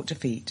have all brought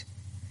defeat.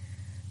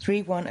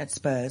 3-1 at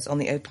Spurs on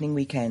the opening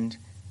weekend,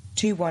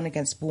 2-1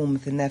 against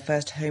Bournemouth in their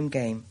first home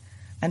game,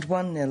 and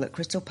 1-0 at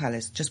Crystal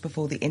Palace just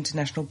before the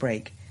international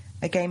break,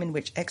 a game in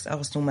which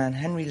ex-Arsenal man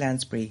Henry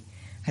Lansbury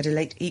had a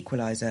late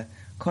equaliser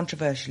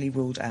controversially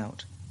ruled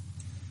out.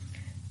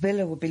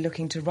 Villa will be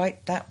looking to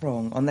right that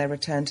wrong on their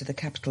return to the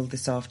capital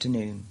this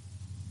afternoon.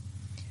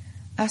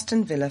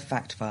 Aston Villa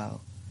Fact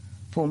File.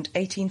 Formed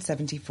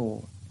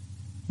 1874.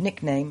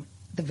 Nickname,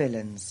 The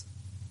Villains.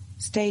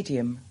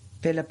 Stadium,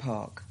 Villa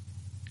Park.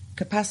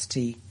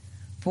 Capacity,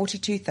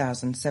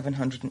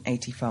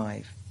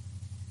 42,785.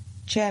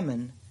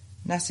 Chairman,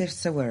 Nassif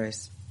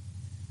Sawiris.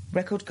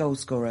 Record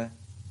goalscorer,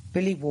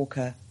 Billy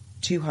Walker,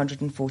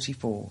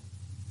 244.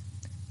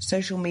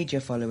 Social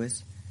media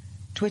followers,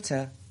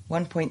 Twitter,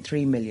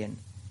 1.3 million.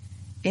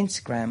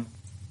 Instagram,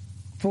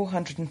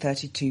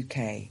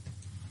 432k.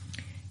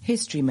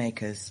 History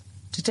makers.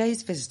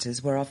 Today's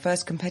visitors were our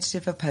first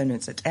competitive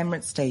opponents at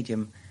Emirates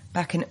Stadium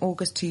back in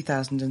August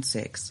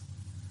 2006.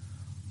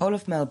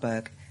 Olaf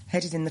Melberg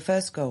headed in the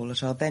first goal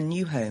at our then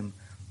new home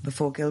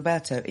before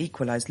Gilberto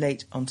equalised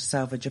late on to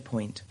salvage a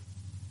point.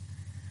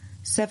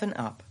 7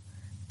 up.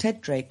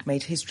 Ted Drake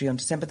made history on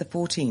December the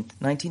 14th,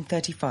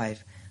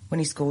 1935, when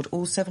he scored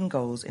all 7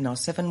 goals in our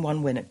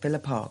 7-1 win at Villa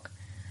Park,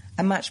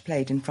 a match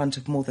played in front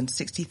of more than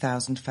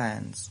 60,000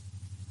 fans.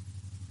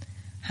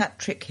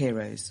 Hat-trick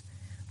heroes.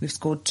 We've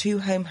scored 2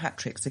 home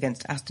hat-tricks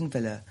against Aston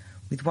Villa,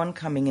 with 1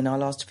 coming in our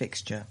last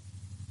fixture.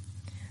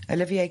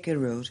 Olivier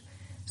Giroud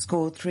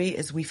scored 3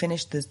 as we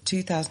finished the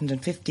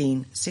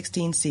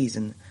 2015-16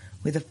 season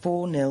with a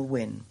 4-0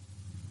 win.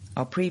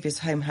 Our previous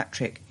home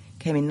hat-trick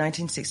came in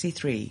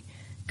 1963,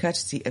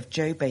 courtesy of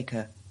Joe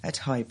Baker at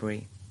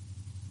Highbury.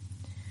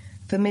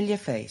 Familiar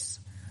face.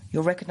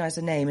 You'll recognise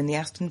a name in the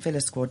Aston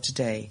Villa squad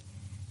today.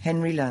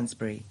 Henry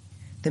Lansbury.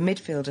 The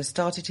midfielder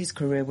started his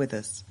career with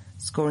us,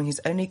 scoring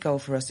his only goal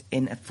for us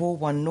in a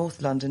 4-1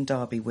 North London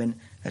derby win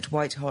at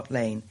White Hart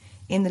Lane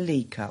in the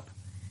League Cup.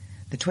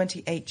 The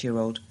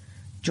 28-year-old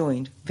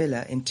joined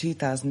Villa in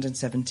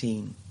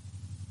 2017.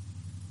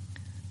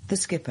 The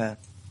skipper.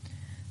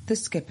 The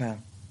skipper.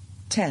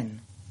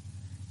 10.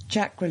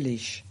 Jack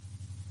Grealish.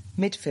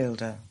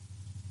 Midfielder.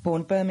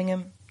 Born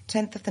Birmingham,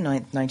 10th of the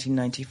 9th,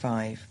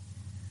 1995.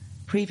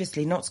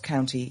 Previously Notts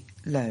County,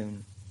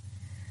 loan.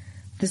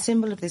 The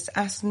symbol of this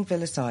Aston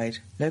Villa side,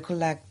 local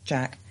lad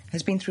Jack,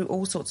 has been through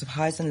all sorts of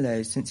highs and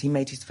lows since he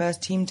made his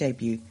first team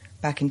debut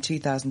back in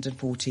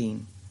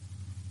 2014.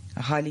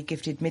 A highly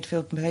gifted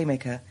midfield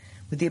playmaker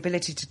with the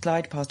ability to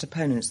glide past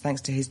opponents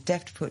thanks to his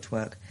deft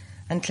footwork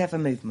and clever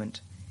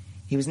movement.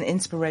 He was an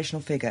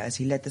inspirational figure as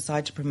he led the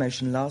side to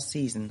promotion last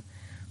season,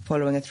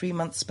 following a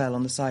 3-month spell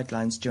on the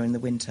sidelines during the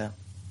winter.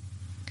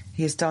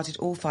 He has started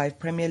all 5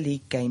 Premier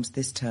League games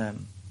this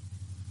term.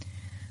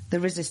 The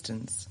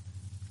Resistance,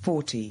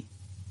 40.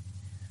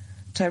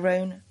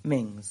 Tyrone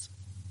Mings,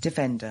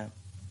 defender.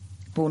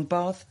 Born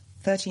Bath,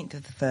 13th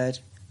of the 3rd,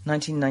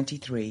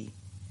 1993.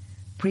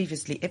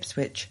 Previously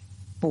Ipswich,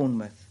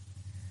 Bournemouth.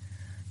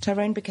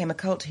 Tyrone became a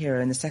cult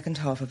hero in the second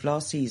half of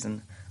last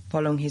season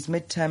following his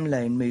mid-term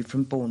loan move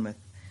from Bournemouth,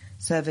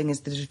 serving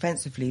as the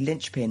defensively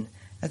linchpin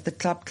as the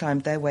club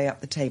climbed their way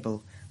up the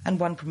table and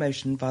won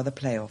promotion via the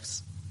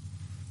playoffs.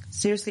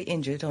 Seriously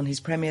injured on his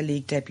Premier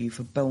League debut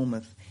for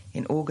Bournemouth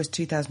in August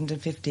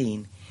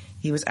 2015,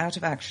 he was out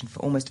of action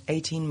for almost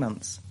 18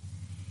 months.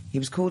 He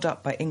was called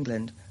up by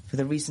England for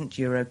the recent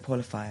Euro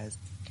qualifiers.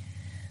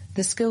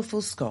 The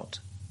skillful Scot,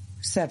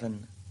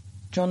 7.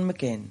 John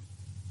McGinn,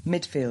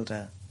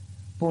 midfielder.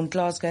 Born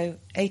Glasgow,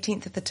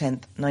 18th of the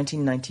 10th,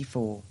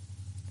 1994.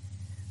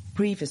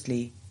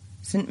 Previously,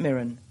 St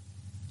Mirren,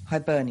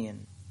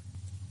 Hibernian.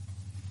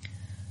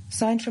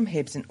 Signed from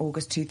Hibs in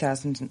August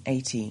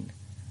 2018,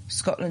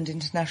 Scotland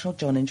international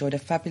John enjoyed a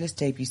fabulous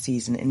debut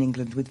season in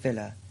England with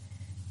Villa,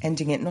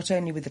 ending it not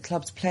only with the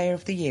club's Player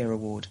of the Year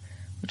award,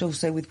 but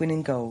also with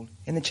winning goal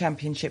in the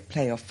Championship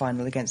playoff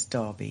final against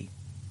Derby.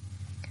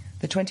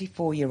 The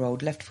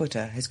 24-year-old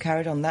left-footer has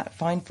carried on that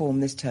fine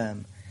form this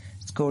term,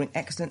 scoring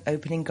excellent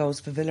opening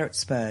goals for Villa at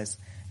Spurs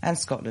and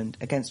Scotland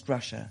against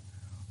Russia,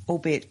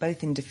 albeit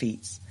both in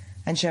defeats,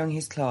 and showing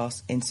his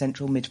class in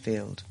central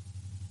midfield.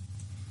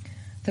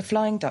 The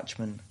Flying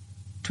Dutchman,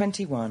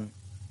 21,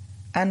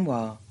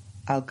 Anwar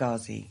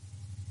Al-Ghazi,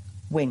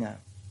 winger.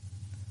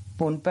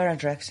 Born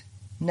Barendrecht,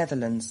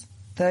 Netherlands,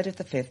 3rd of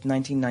the 5th,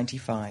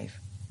 1995.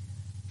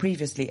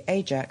 Previously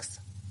Ajax,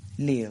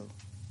 Lille.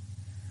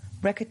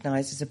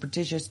 Recognised as a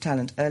prodigious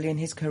talent early in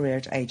his career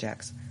at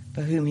Ajax,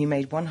 for whom he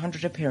made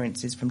 100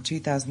 appearances from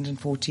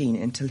 2014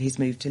 until his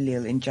move to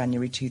Lille in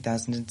January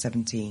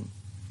 2017.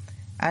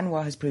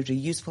 Anwar has proved a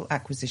useful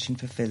acquisition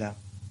for Villa.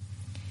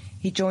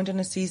 He joined on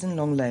a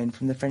season-long loan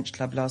from the French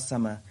club last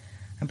summer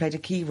and played a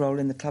key role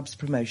in the club's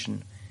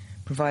promotion,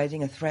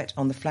 providing a threat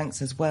on the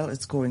flanks as well as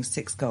scoring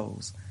 6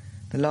 goals,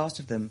 the last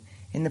of them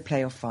in the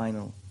playoff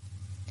final.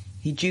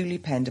 He duly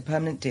penned a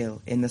permanent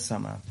deal in the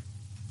summer.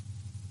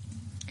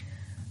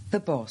 The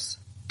Boss,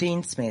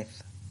 Dean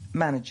Smith,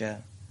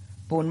 manager.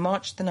 Born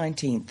March the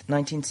 19th,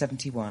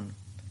 1971.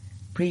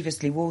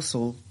 Previously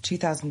Walsall,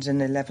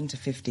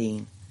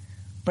 2011-15.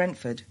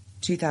 Brentford,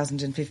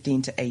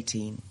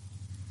 2015-18.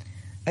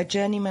 A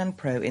journeyman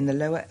pro in the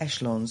lower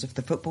echelons of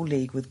the Football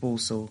League with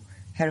Walsall,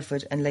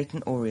 Hereford and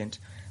Leyton Orient,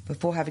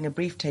 before having a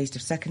brief taste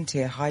of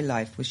second-tier high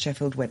life with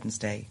Sheffield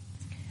Wednesday.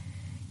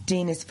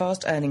 Dean is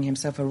fast earning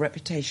himself a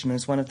reputation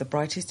as one of the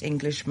brightest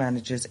English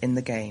managers in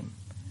the game.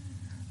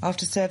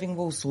 After serving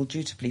Walsall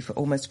dutifully for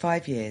almost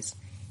 5 years,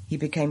 he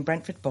became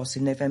Brentford boss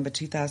in November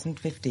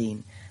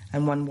 2015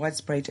 and won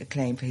widespread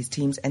acclaim for his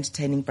team's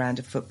entertaining brand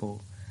of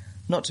football,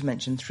 not to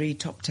mention 3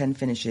 top 10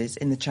 finishes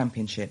in the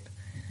Championship,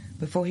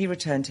 before he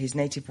returned to his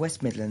native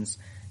West Midlands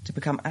to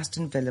become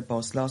Aston Villa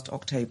boss last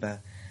October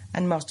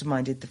and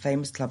masterminded the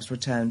famous club's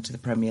return to the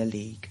Premier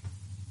League.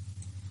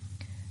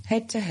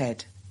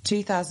 Head-to-head,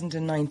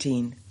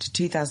 2019 to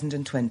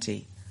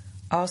 2020,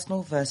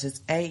 Arsenal versus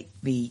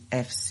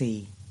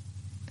AVFC.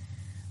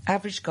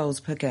 Average goals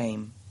per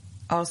game,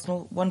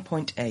 Arsenal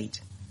 1.8,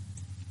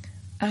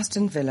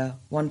 Aston Villa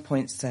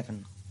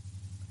 1.7.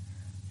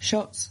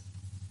 Shots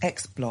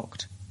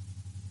ex-blocked,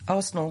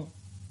 Arsenal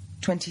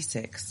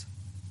 26,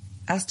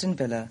 Aston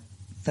Villa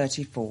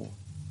 34.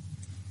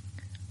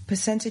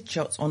 Percentage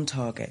shots on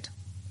target,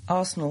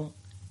 Arsenal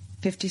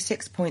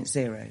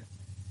 56.0,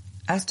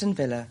 Aston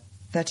Villa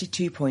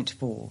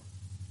 32.4.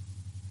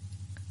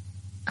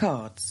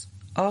 Cards,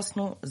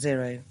 Arsenal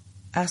 0,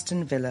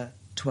 Aston Villa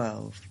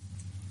 12.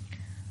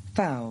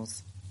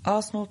 Fouls,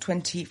 Arsenal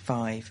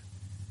 25,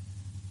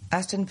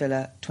 Aston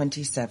Villa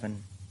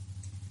 27.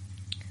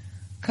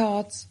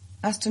 Cards,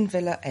 Aston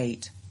Villa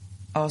 8,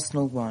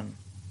 Arsenal 1.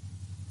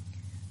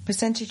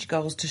 Percentage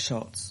goals to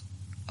shots,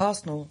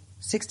 Arsenal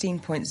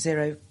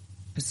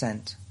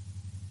 16.0%,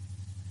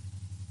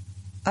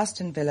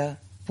 Aston Villa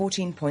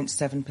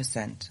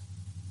 14.7%.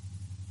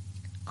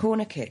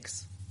 Corner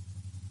kicks,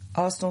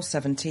 Arsenal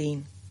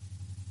 17,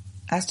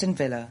 Aston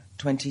Villa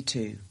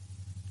 22.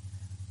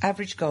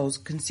 Average goals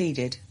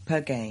conceded per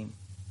game,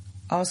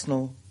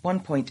 Arsenal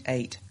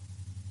 1.8,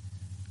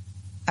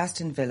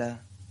 Aston Villa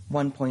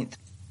 1.3.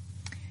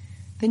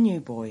 The new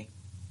boy,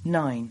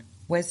 9,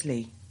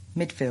 Wesley,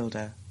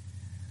 midfielder.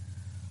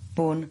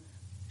 Born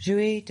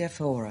Juiz de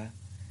Fora,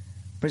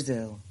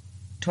 Brazil,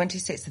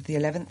 26th of the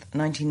 11th,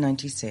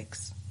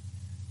 1996.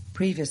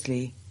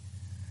 Previously,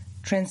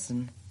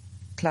 Trensen,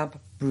 Club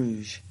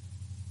Bruges.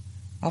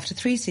 After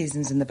 3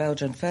 seasons in the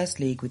Belgian First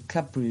League with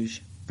Club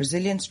Bruges,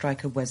 Brazilian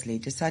striker Wesley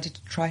decided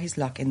to try his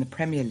luck in the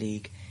Premier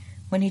League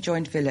when he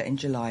joined Villa in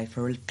July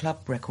for a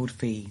club record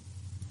fee.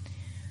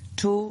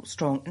 Tall,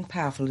 strong and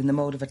powerful in the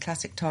mould of a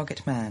classic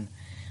target man,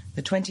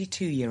 the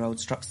 22-year-old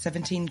struck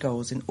 17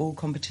 goals in all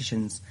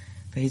competitions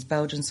for his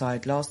Belgian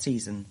side last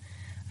season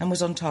and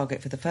was on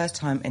target for the first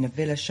time in a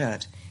Villa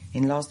shirt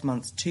in last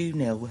month's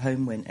 2-0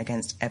 home win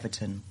against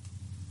Everton.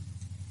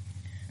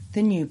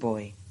 The new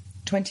boy,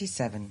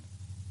 27,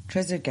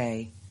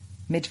 Trezeguet,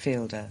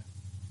 midfielder.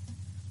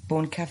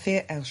 Born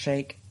Kafir El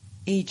Sheikh,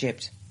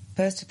 Egypt,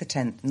 1st of the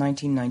 10th,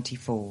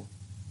 1994.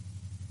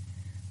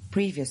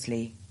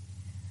 Previously,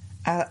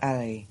 Al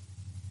Ali,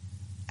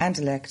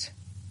 Anderlecht,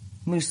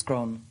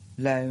 Mouscron,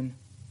 loan,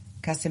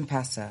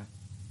 Kasimpasa.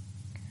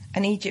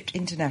 An Egypt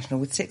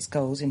international with 6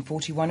 goals in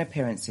 41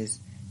 appearances,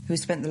 who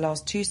has spent the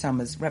last 2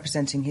 summers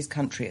representing his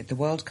country at the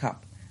World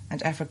Cup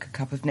and Africa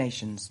Cup of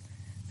Nations,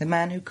 the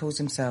man who calls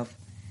himself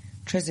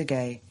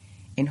Trezeguet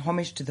in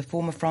homage to the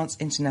former France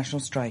international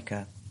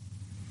striker.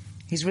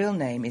 His real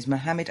name is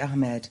Mohamed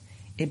Ahmed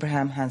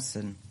Ibrahim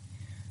Hansen.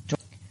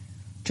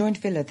 Joined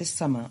Villa this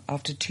summer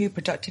after 2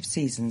 productive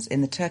seasons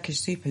in the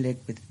Turkish Super League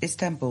with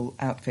Istanbul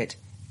outfit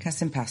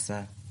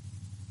Kasimpasa.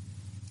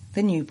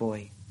 The new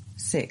boy,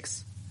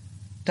 6,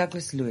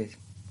 Douglas Luiz,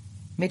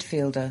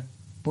 midfielder,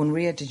 born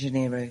Rio de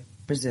Janeiro,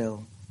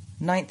 Brazil,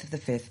 9th of the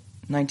 5th,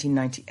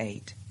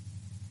 1998.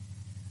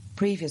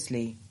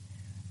 Previously,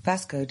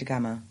 Vasco da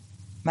Gama,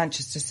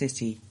 Manchester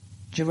City,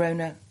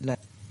 Girona,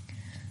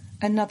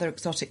 Another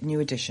exotic new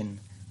addition,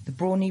 the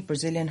brawny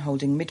Brazilian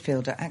holding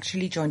midfielder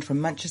actually joined from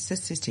Manchester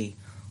City,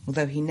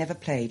 although he never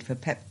played for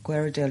Pep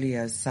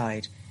Guardiola's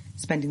side,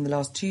 spending the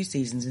last 2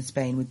 seasons in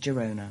Spain with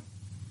Girona.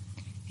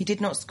 He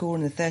did not score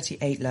in the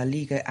 38 La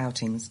Liga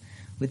outings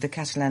with the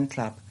Catalan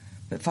club,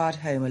 but fired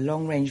home a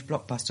long-range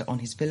blockbuster on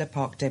his Villa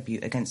Park debut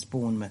against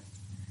Bournemouth.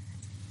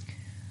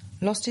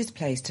 Lost his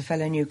place to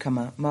fellow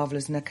newcomer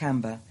Marvelous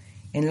Nakamba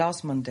in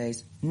last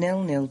Monday's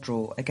 0-0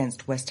 draw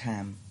against West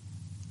Ham.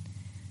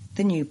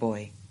 The new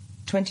boy,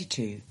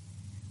 22,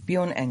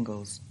 Bjorn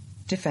Engels,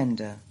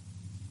 defender,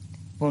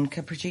 born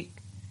Capricic,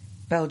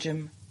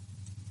 Belgium,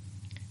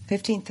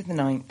 15th of the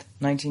 9th,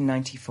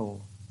 1994.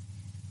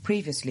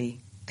 Previously,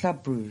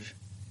 Club Brugge,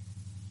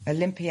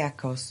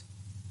 Olympiakos,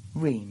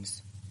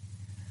 Reims.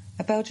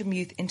 A Belgium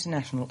youth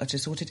international at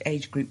assorted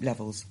age group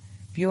levels,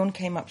 Bjorn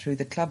came up through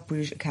the Club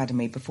Brugge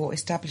academy before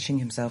establishing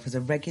himself as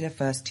a regular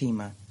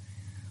first-teamer,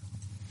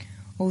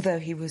 although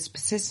he was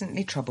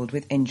persistently troubled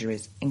with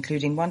injuries,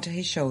 including one to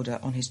his shoulder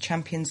on his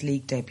Champions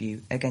League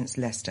debut against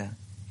Leicester.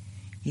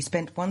 He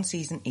spent 1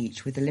 season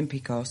each with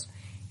Olympiakos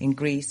in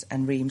Greece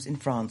and Reims in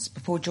France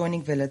before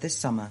joining Villa this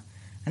summer,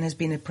 and has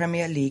been a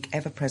Premier League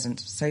ever-present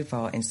so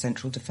far in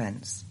central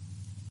defence.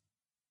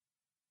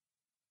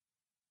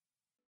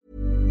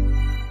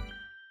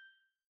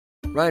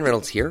 Ryan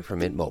Reynolds here from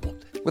Mint Mobile.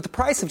 With the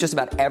price of just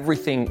about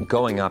everything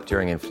going up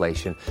during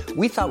inflation,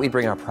 we thought we'd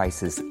bring our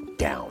prices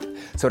down.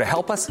 So to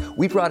help us,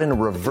 we brought in a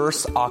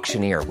reverse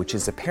auctioneer, which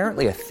is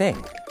apparently a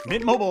thing.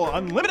 Mint Mobile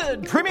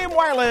Unlimited Premium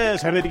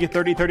Wireless. How to get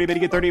 30, 30, bit to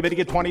get 30, bit to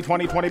get 20,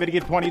 20, 20, bit to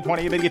get 20,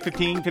 20, bit to get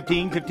 15,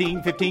 15,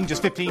 15, 15,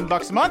 just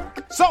 $15 a month?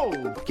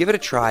 Sold! Give it a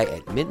try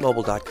at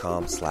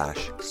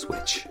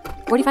mintmobile.com/switch.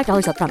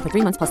 $45 up front for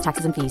 3 months plus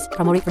taxes and fees.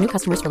 Promo rate for new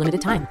customers for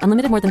limited time.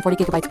 Unlimited more than 40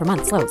 gigabytes per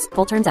month. Slows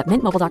full terms at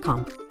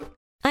mintmobile.com.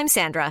 I'm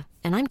Sandra,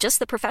 and I'm just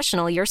the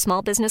professional your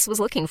small business was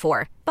looking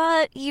for.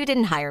 But you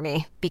didn't hire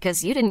me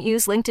because you didn't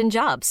use LinkedIn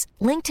Jobs.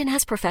 LinkedIn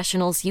has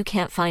professionals you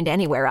can't find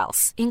anywhere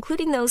else,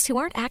 including those who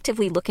aren't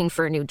actively looking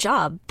for a new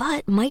job,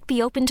 but might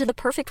be open to the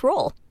perfect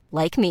role,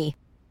 like me.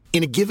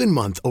 In a given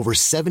month, over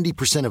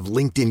 70% of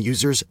LinkedIn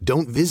users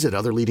don't visit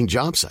other leading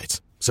job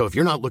sites. So if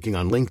you're not looking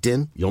on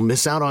LinkedIn, you'll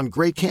miss out on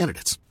great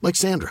candidates like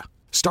Sandra.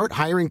 Start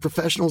hiring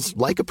professionals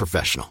like a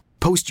professional.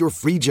 Post your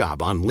free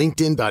job on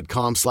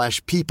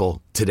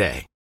linkedin.com/people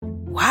today.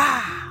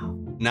 Wow.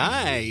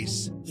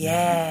 Nice.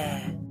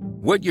 Yeah.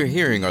 What you're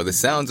hearing are the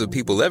sounds of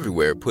people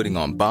everywhere putting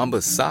on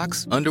Bombas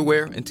socks,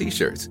 underwear, and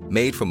T-shirts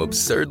made from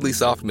absurdly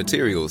soft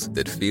materials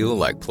that feel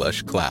like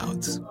plush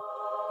clouds.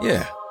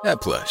 Yeah, that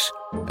plush.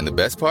 And the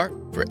best part?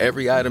 For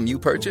every item you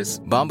purchase,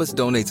 Bombas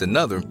donates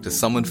another to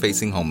someone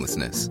facing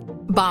homelessness.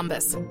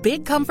 Bombas.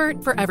 Big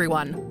comfort for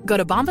everyone. Go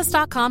to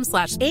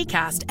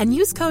bombas.com/ACAST and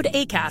use code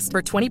ACAST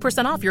for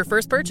 20% off your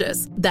first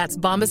purchase. That's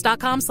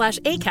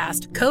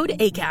bombas.com/ACAST. Code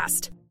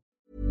ACAST.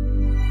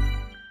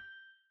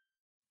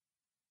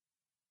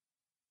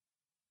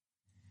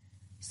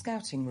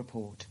 Scouting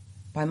Report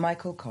by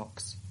Michael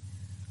Cox.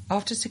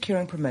 After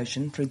securing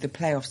promotion through the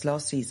playoffs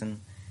last season,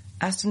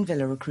 Aston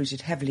Villa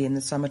recruited heavily in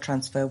the summer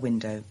transfer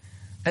window,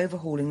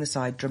 overhauling the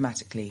side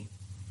dramatically.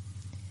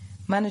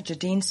 Manager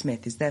Dean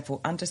Smith is therefore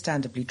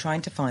understandably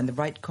trying to find the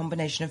right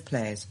combination of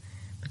players,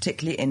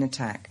 particularly in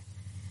attack.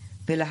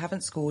 Villa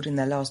haven't scored in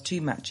their last 2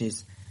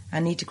 matches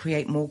and need to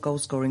create more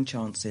goal-scoring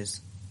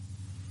chances.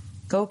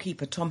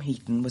 Goalkeeper Tom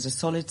Heaton was a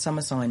solid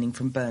summer signing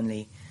from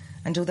Burnley,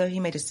 and although he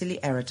made a silly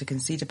error to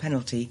concede a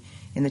penalty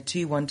in the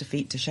 2-1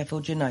 defeat to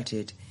Sheffield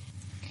United,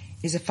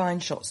 is a fine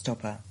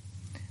shot-stopper.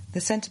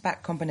 The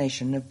centre-back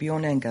combination of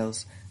Bjorn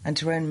Engels and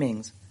Tyrone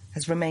Mings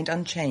has remained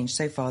unchanged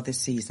so far this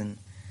season,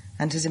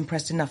 and has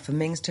impressed enough for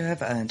Mings to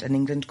have earned an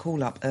England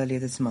call-up earlier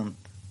this month.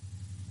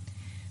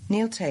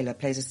 Neil Taylor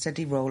plays a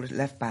steady role at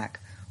left-back,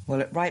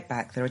 while at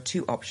right-back there are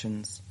 2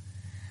 options.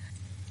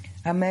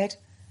 Ahmed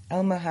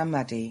El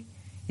Mohammadi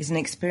is an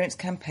experienced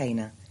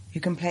campaigner who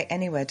can play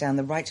anywhere down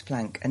the right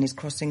flank and is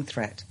crossing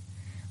threat,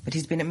 but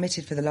he's been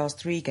admitted for the last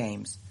 3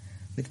 games,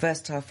 with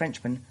versatile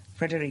Frenchman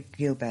Frédéric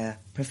Gilbert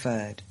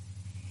preferred.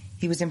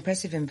 He was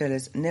impressive in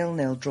Villa's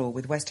 0-0 draw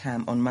with West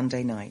Ham on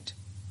Monday night.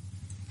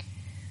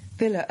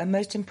 Villa are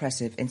most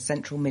impressive in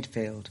central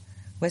midfield,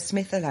 where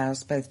Smith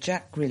allows both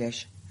Jack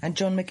Grealish and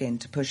John McGinn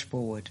to push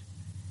forward.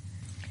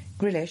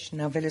 Grealish,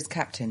 now Villa's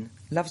captain,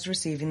 loves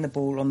receiving the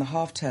ball on the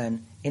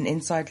half-turn in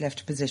inside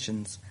left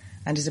positions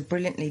and is a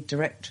brilliantly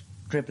direct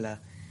dribbler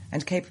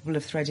and capable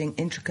of threading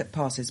intricate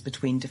passes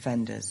between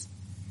defenders.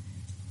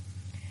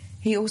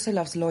 He also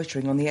loves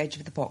loitering on the edge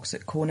of the box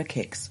at corner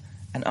kicks,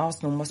 and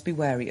Arsenal must be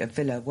wary of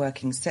Villa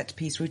working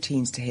set-piece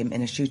routines to him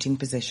in a shooting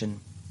position.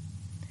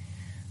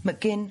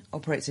 McGinn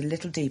operates a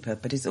little deeper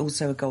but is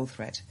also a goal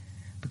threat,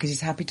 because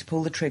he's happy to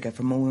pull the trigger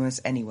from almost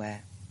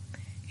anywhere.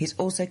 He's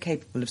also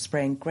capable of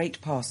spraying great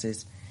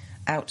passes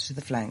out to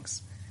the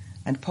flanks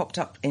and popped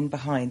up in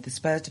behind the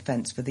Spurs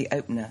defence for the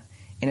opener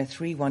in a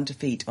 3-1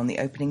 defeat on the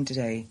opening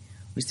day,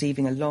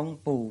 receiving a long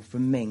ball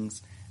from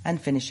Mings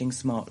and finishing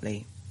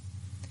smartly.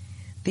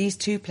 These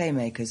two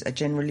playmakers are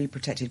generally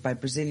protected by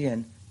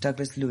Brazilian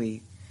Douglas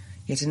Luiz,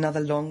 yet another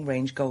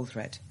long-range goal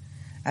threat,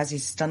 as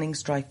his stunning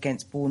strike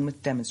against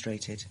Bournemouth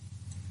demonstrated.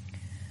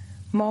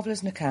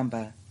 Marvellous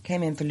Nakamba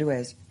came in for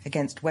Luiz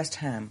against West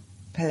Ham,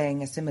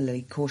 playing a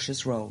similarly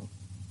cautious role.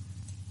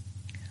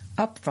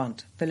 Up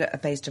front, Villa are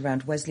based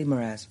around Wesley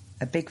Moraes,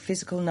 a big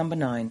physical number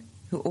 9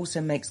 who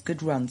also makes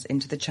good runs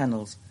into the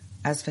channels,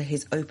 as for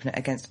his opener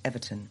against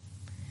Everton.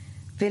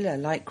 Villa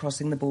like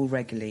crossing the ball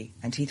regularly,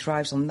 and he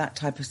thrives on that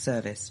type of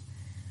service,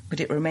 but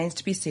it remains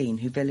to be seen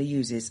who Villa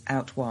uses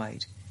out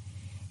wide.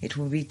 It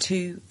will be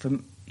 2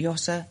 from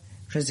Yossa,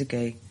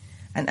 Trezeguet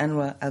and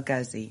Anwar El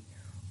Ghazi,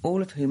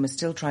 all of whom are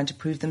still trying to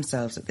prove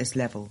themselves at this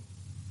level.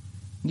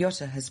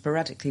 Yotta has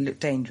sporadically looked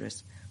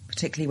dangerous,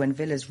 particularly when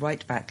Villa's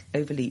right-back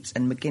overleaps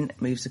and McGinn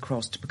moves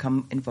across to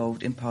become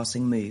involved in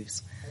passing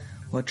moves,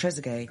 while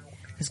Trezeguet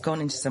has gone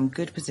into some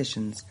good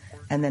positions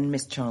and then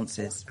missed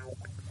chances,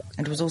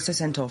 and was also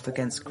sent off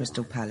against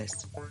Crystal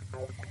Palace.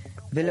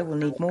 Villa will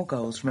need more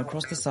goals from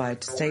across the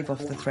side to stave off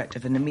the threat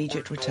of an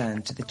immediate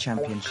return to the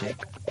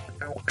Championship.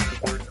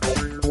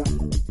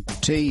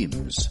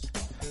 Teams.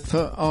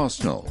 For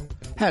Arsenal,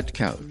 head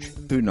coach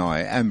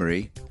Unai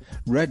Emery,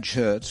 red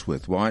shirts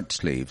with white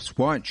sleeves,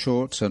 white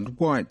shorts and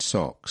white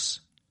socks.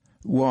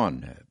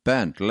 1.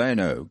 Bernd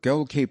Leno,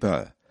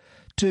 goalkeeper.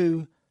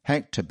 2.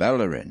 Hector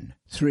Bellerin.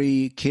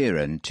 3.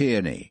 Kieran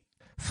Tierney.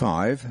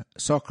 5.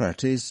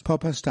 Socrates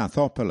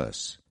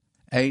Papastathopoulos.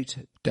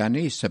 8.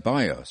 Dani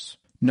Ceballos.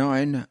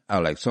 9.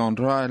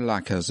 Alexandre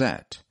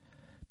Lacazette.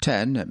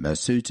 10.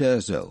 Mesut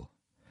Ozil.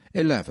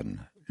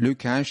 11.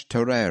 Lucas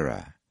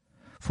Torreira.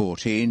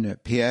 14.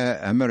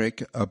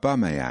 Pierre-Emerick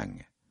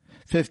Aubameyang.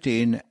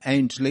 15.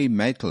 Ainsley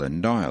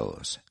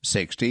Maitland-Niles.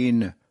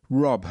 16.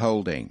 Rob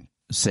Holding.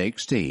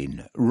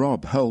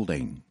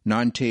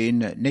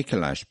 19.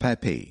 Nicolas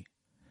Pepe.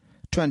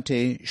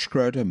 20.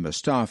 Schroeder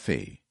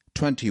Mustafi.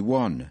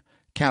 21.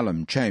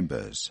 Callum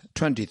Chambers.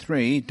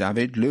 23.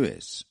 David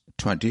Luiz.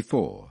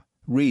 24.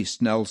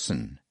 Reece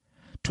Nelson.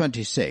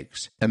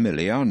 26.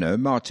 Emiliano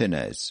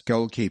Martinez,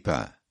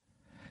 goalkeeper.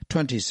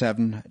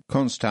 27.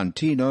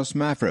 Konstantinos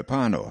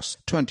Mavropanos.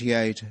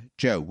 28.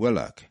 Joe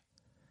Willock.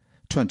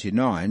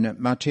 29.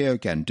 Matteo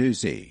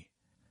Guendouzi.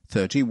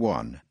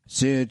 31.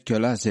 Sead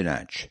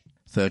Kolasinac.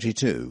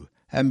 32.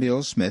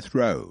 Emile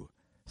Smith-Rowe.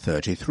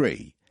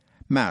 33.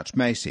 Matt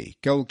Macey,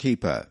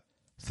 goalkeeper.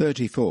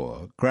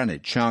 34.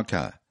 Granit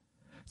Xhaka.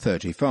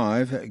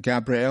 35.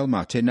 Gabriel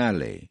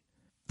Martinelli.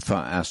 For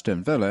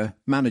Aston Villa,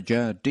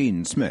 manager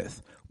Dean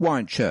Smith.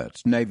 White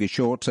shirts, navy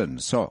shorts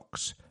and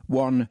socks.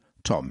 1.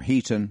 Tom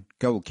Heaton,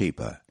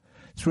 goalkeeper.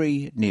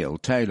 3. Neil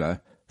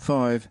Taylor.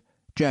 5.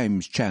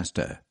 James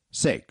Chester.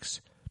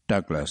 6.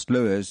 Douglas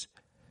Luiz.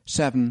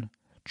 7.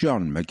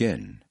 John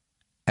McGinn.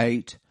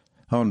 8.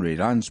 Henri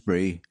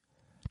Lansbury.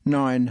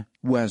 9.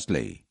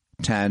 Wesley.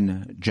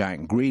 10.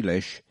 Jack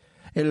Grealish.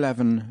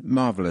 11.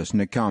 Marvellous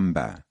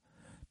Nakamba.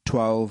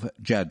 12.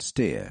 Jed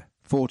Steer.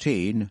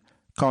 14.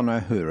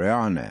 Conor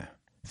Huriane.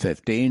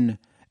 15.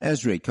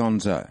 Ezri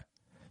Konsa.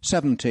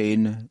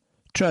 17.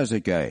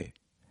 Trezeguet.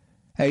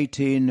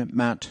 18.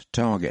 Matt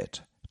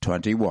Targett.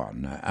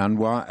 21.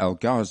 Anwar El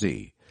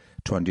Ghazi.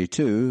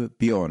 22.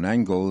 Bjorn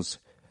Engels.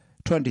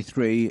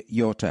 23.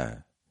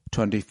 Yotta.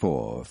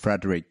 24.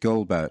 Frederick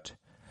Gilbert.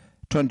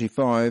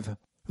 25.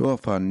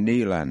 Urfan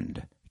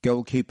Nieland,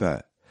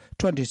 goalkeeper.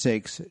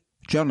 26.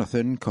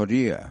 Jonathan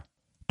Cordia.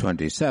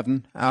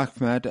 27.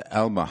 Ahmed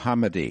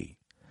El-Mohammadi.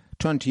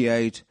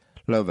 28.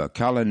 Lova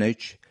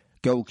Kalinic,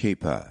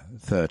 goalkeeper.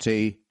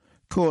 30.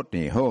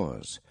 Courtney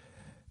Hawes.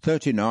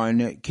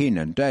 39.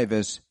 Keenan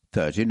Davis.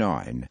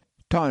 39.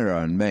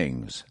 Tyrone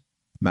Mings.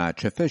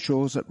 Match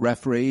officials: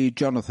 referee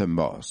Jonathan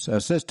Moss.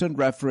 Assistant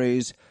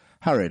referees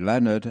Harry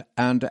Leonard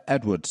and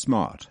Edward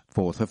Smart.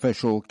 Fourth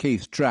official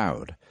Keith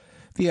Stroud.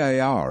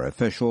 VAR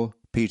official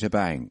Peter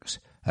Banks.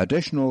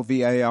 Additional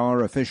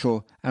VAR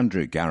official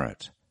Andrew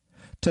Garrett.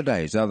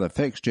 Today's other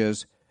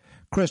fixtures: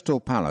 Crystal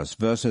Palace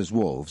vs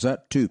Wolves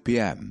at 2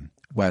 p.m.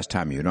 West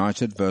Ham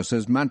United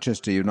versus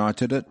Manchester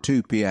United at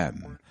 2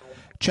 p.m.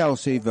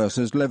 Chelsea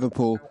versus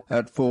Liverpool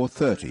at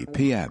 4:30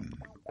 p.m.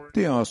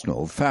 The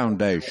Arsenal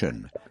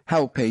Foundation,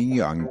 helping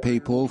young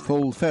people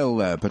fulfil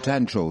their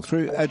potential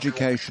through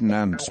education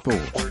and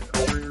sport.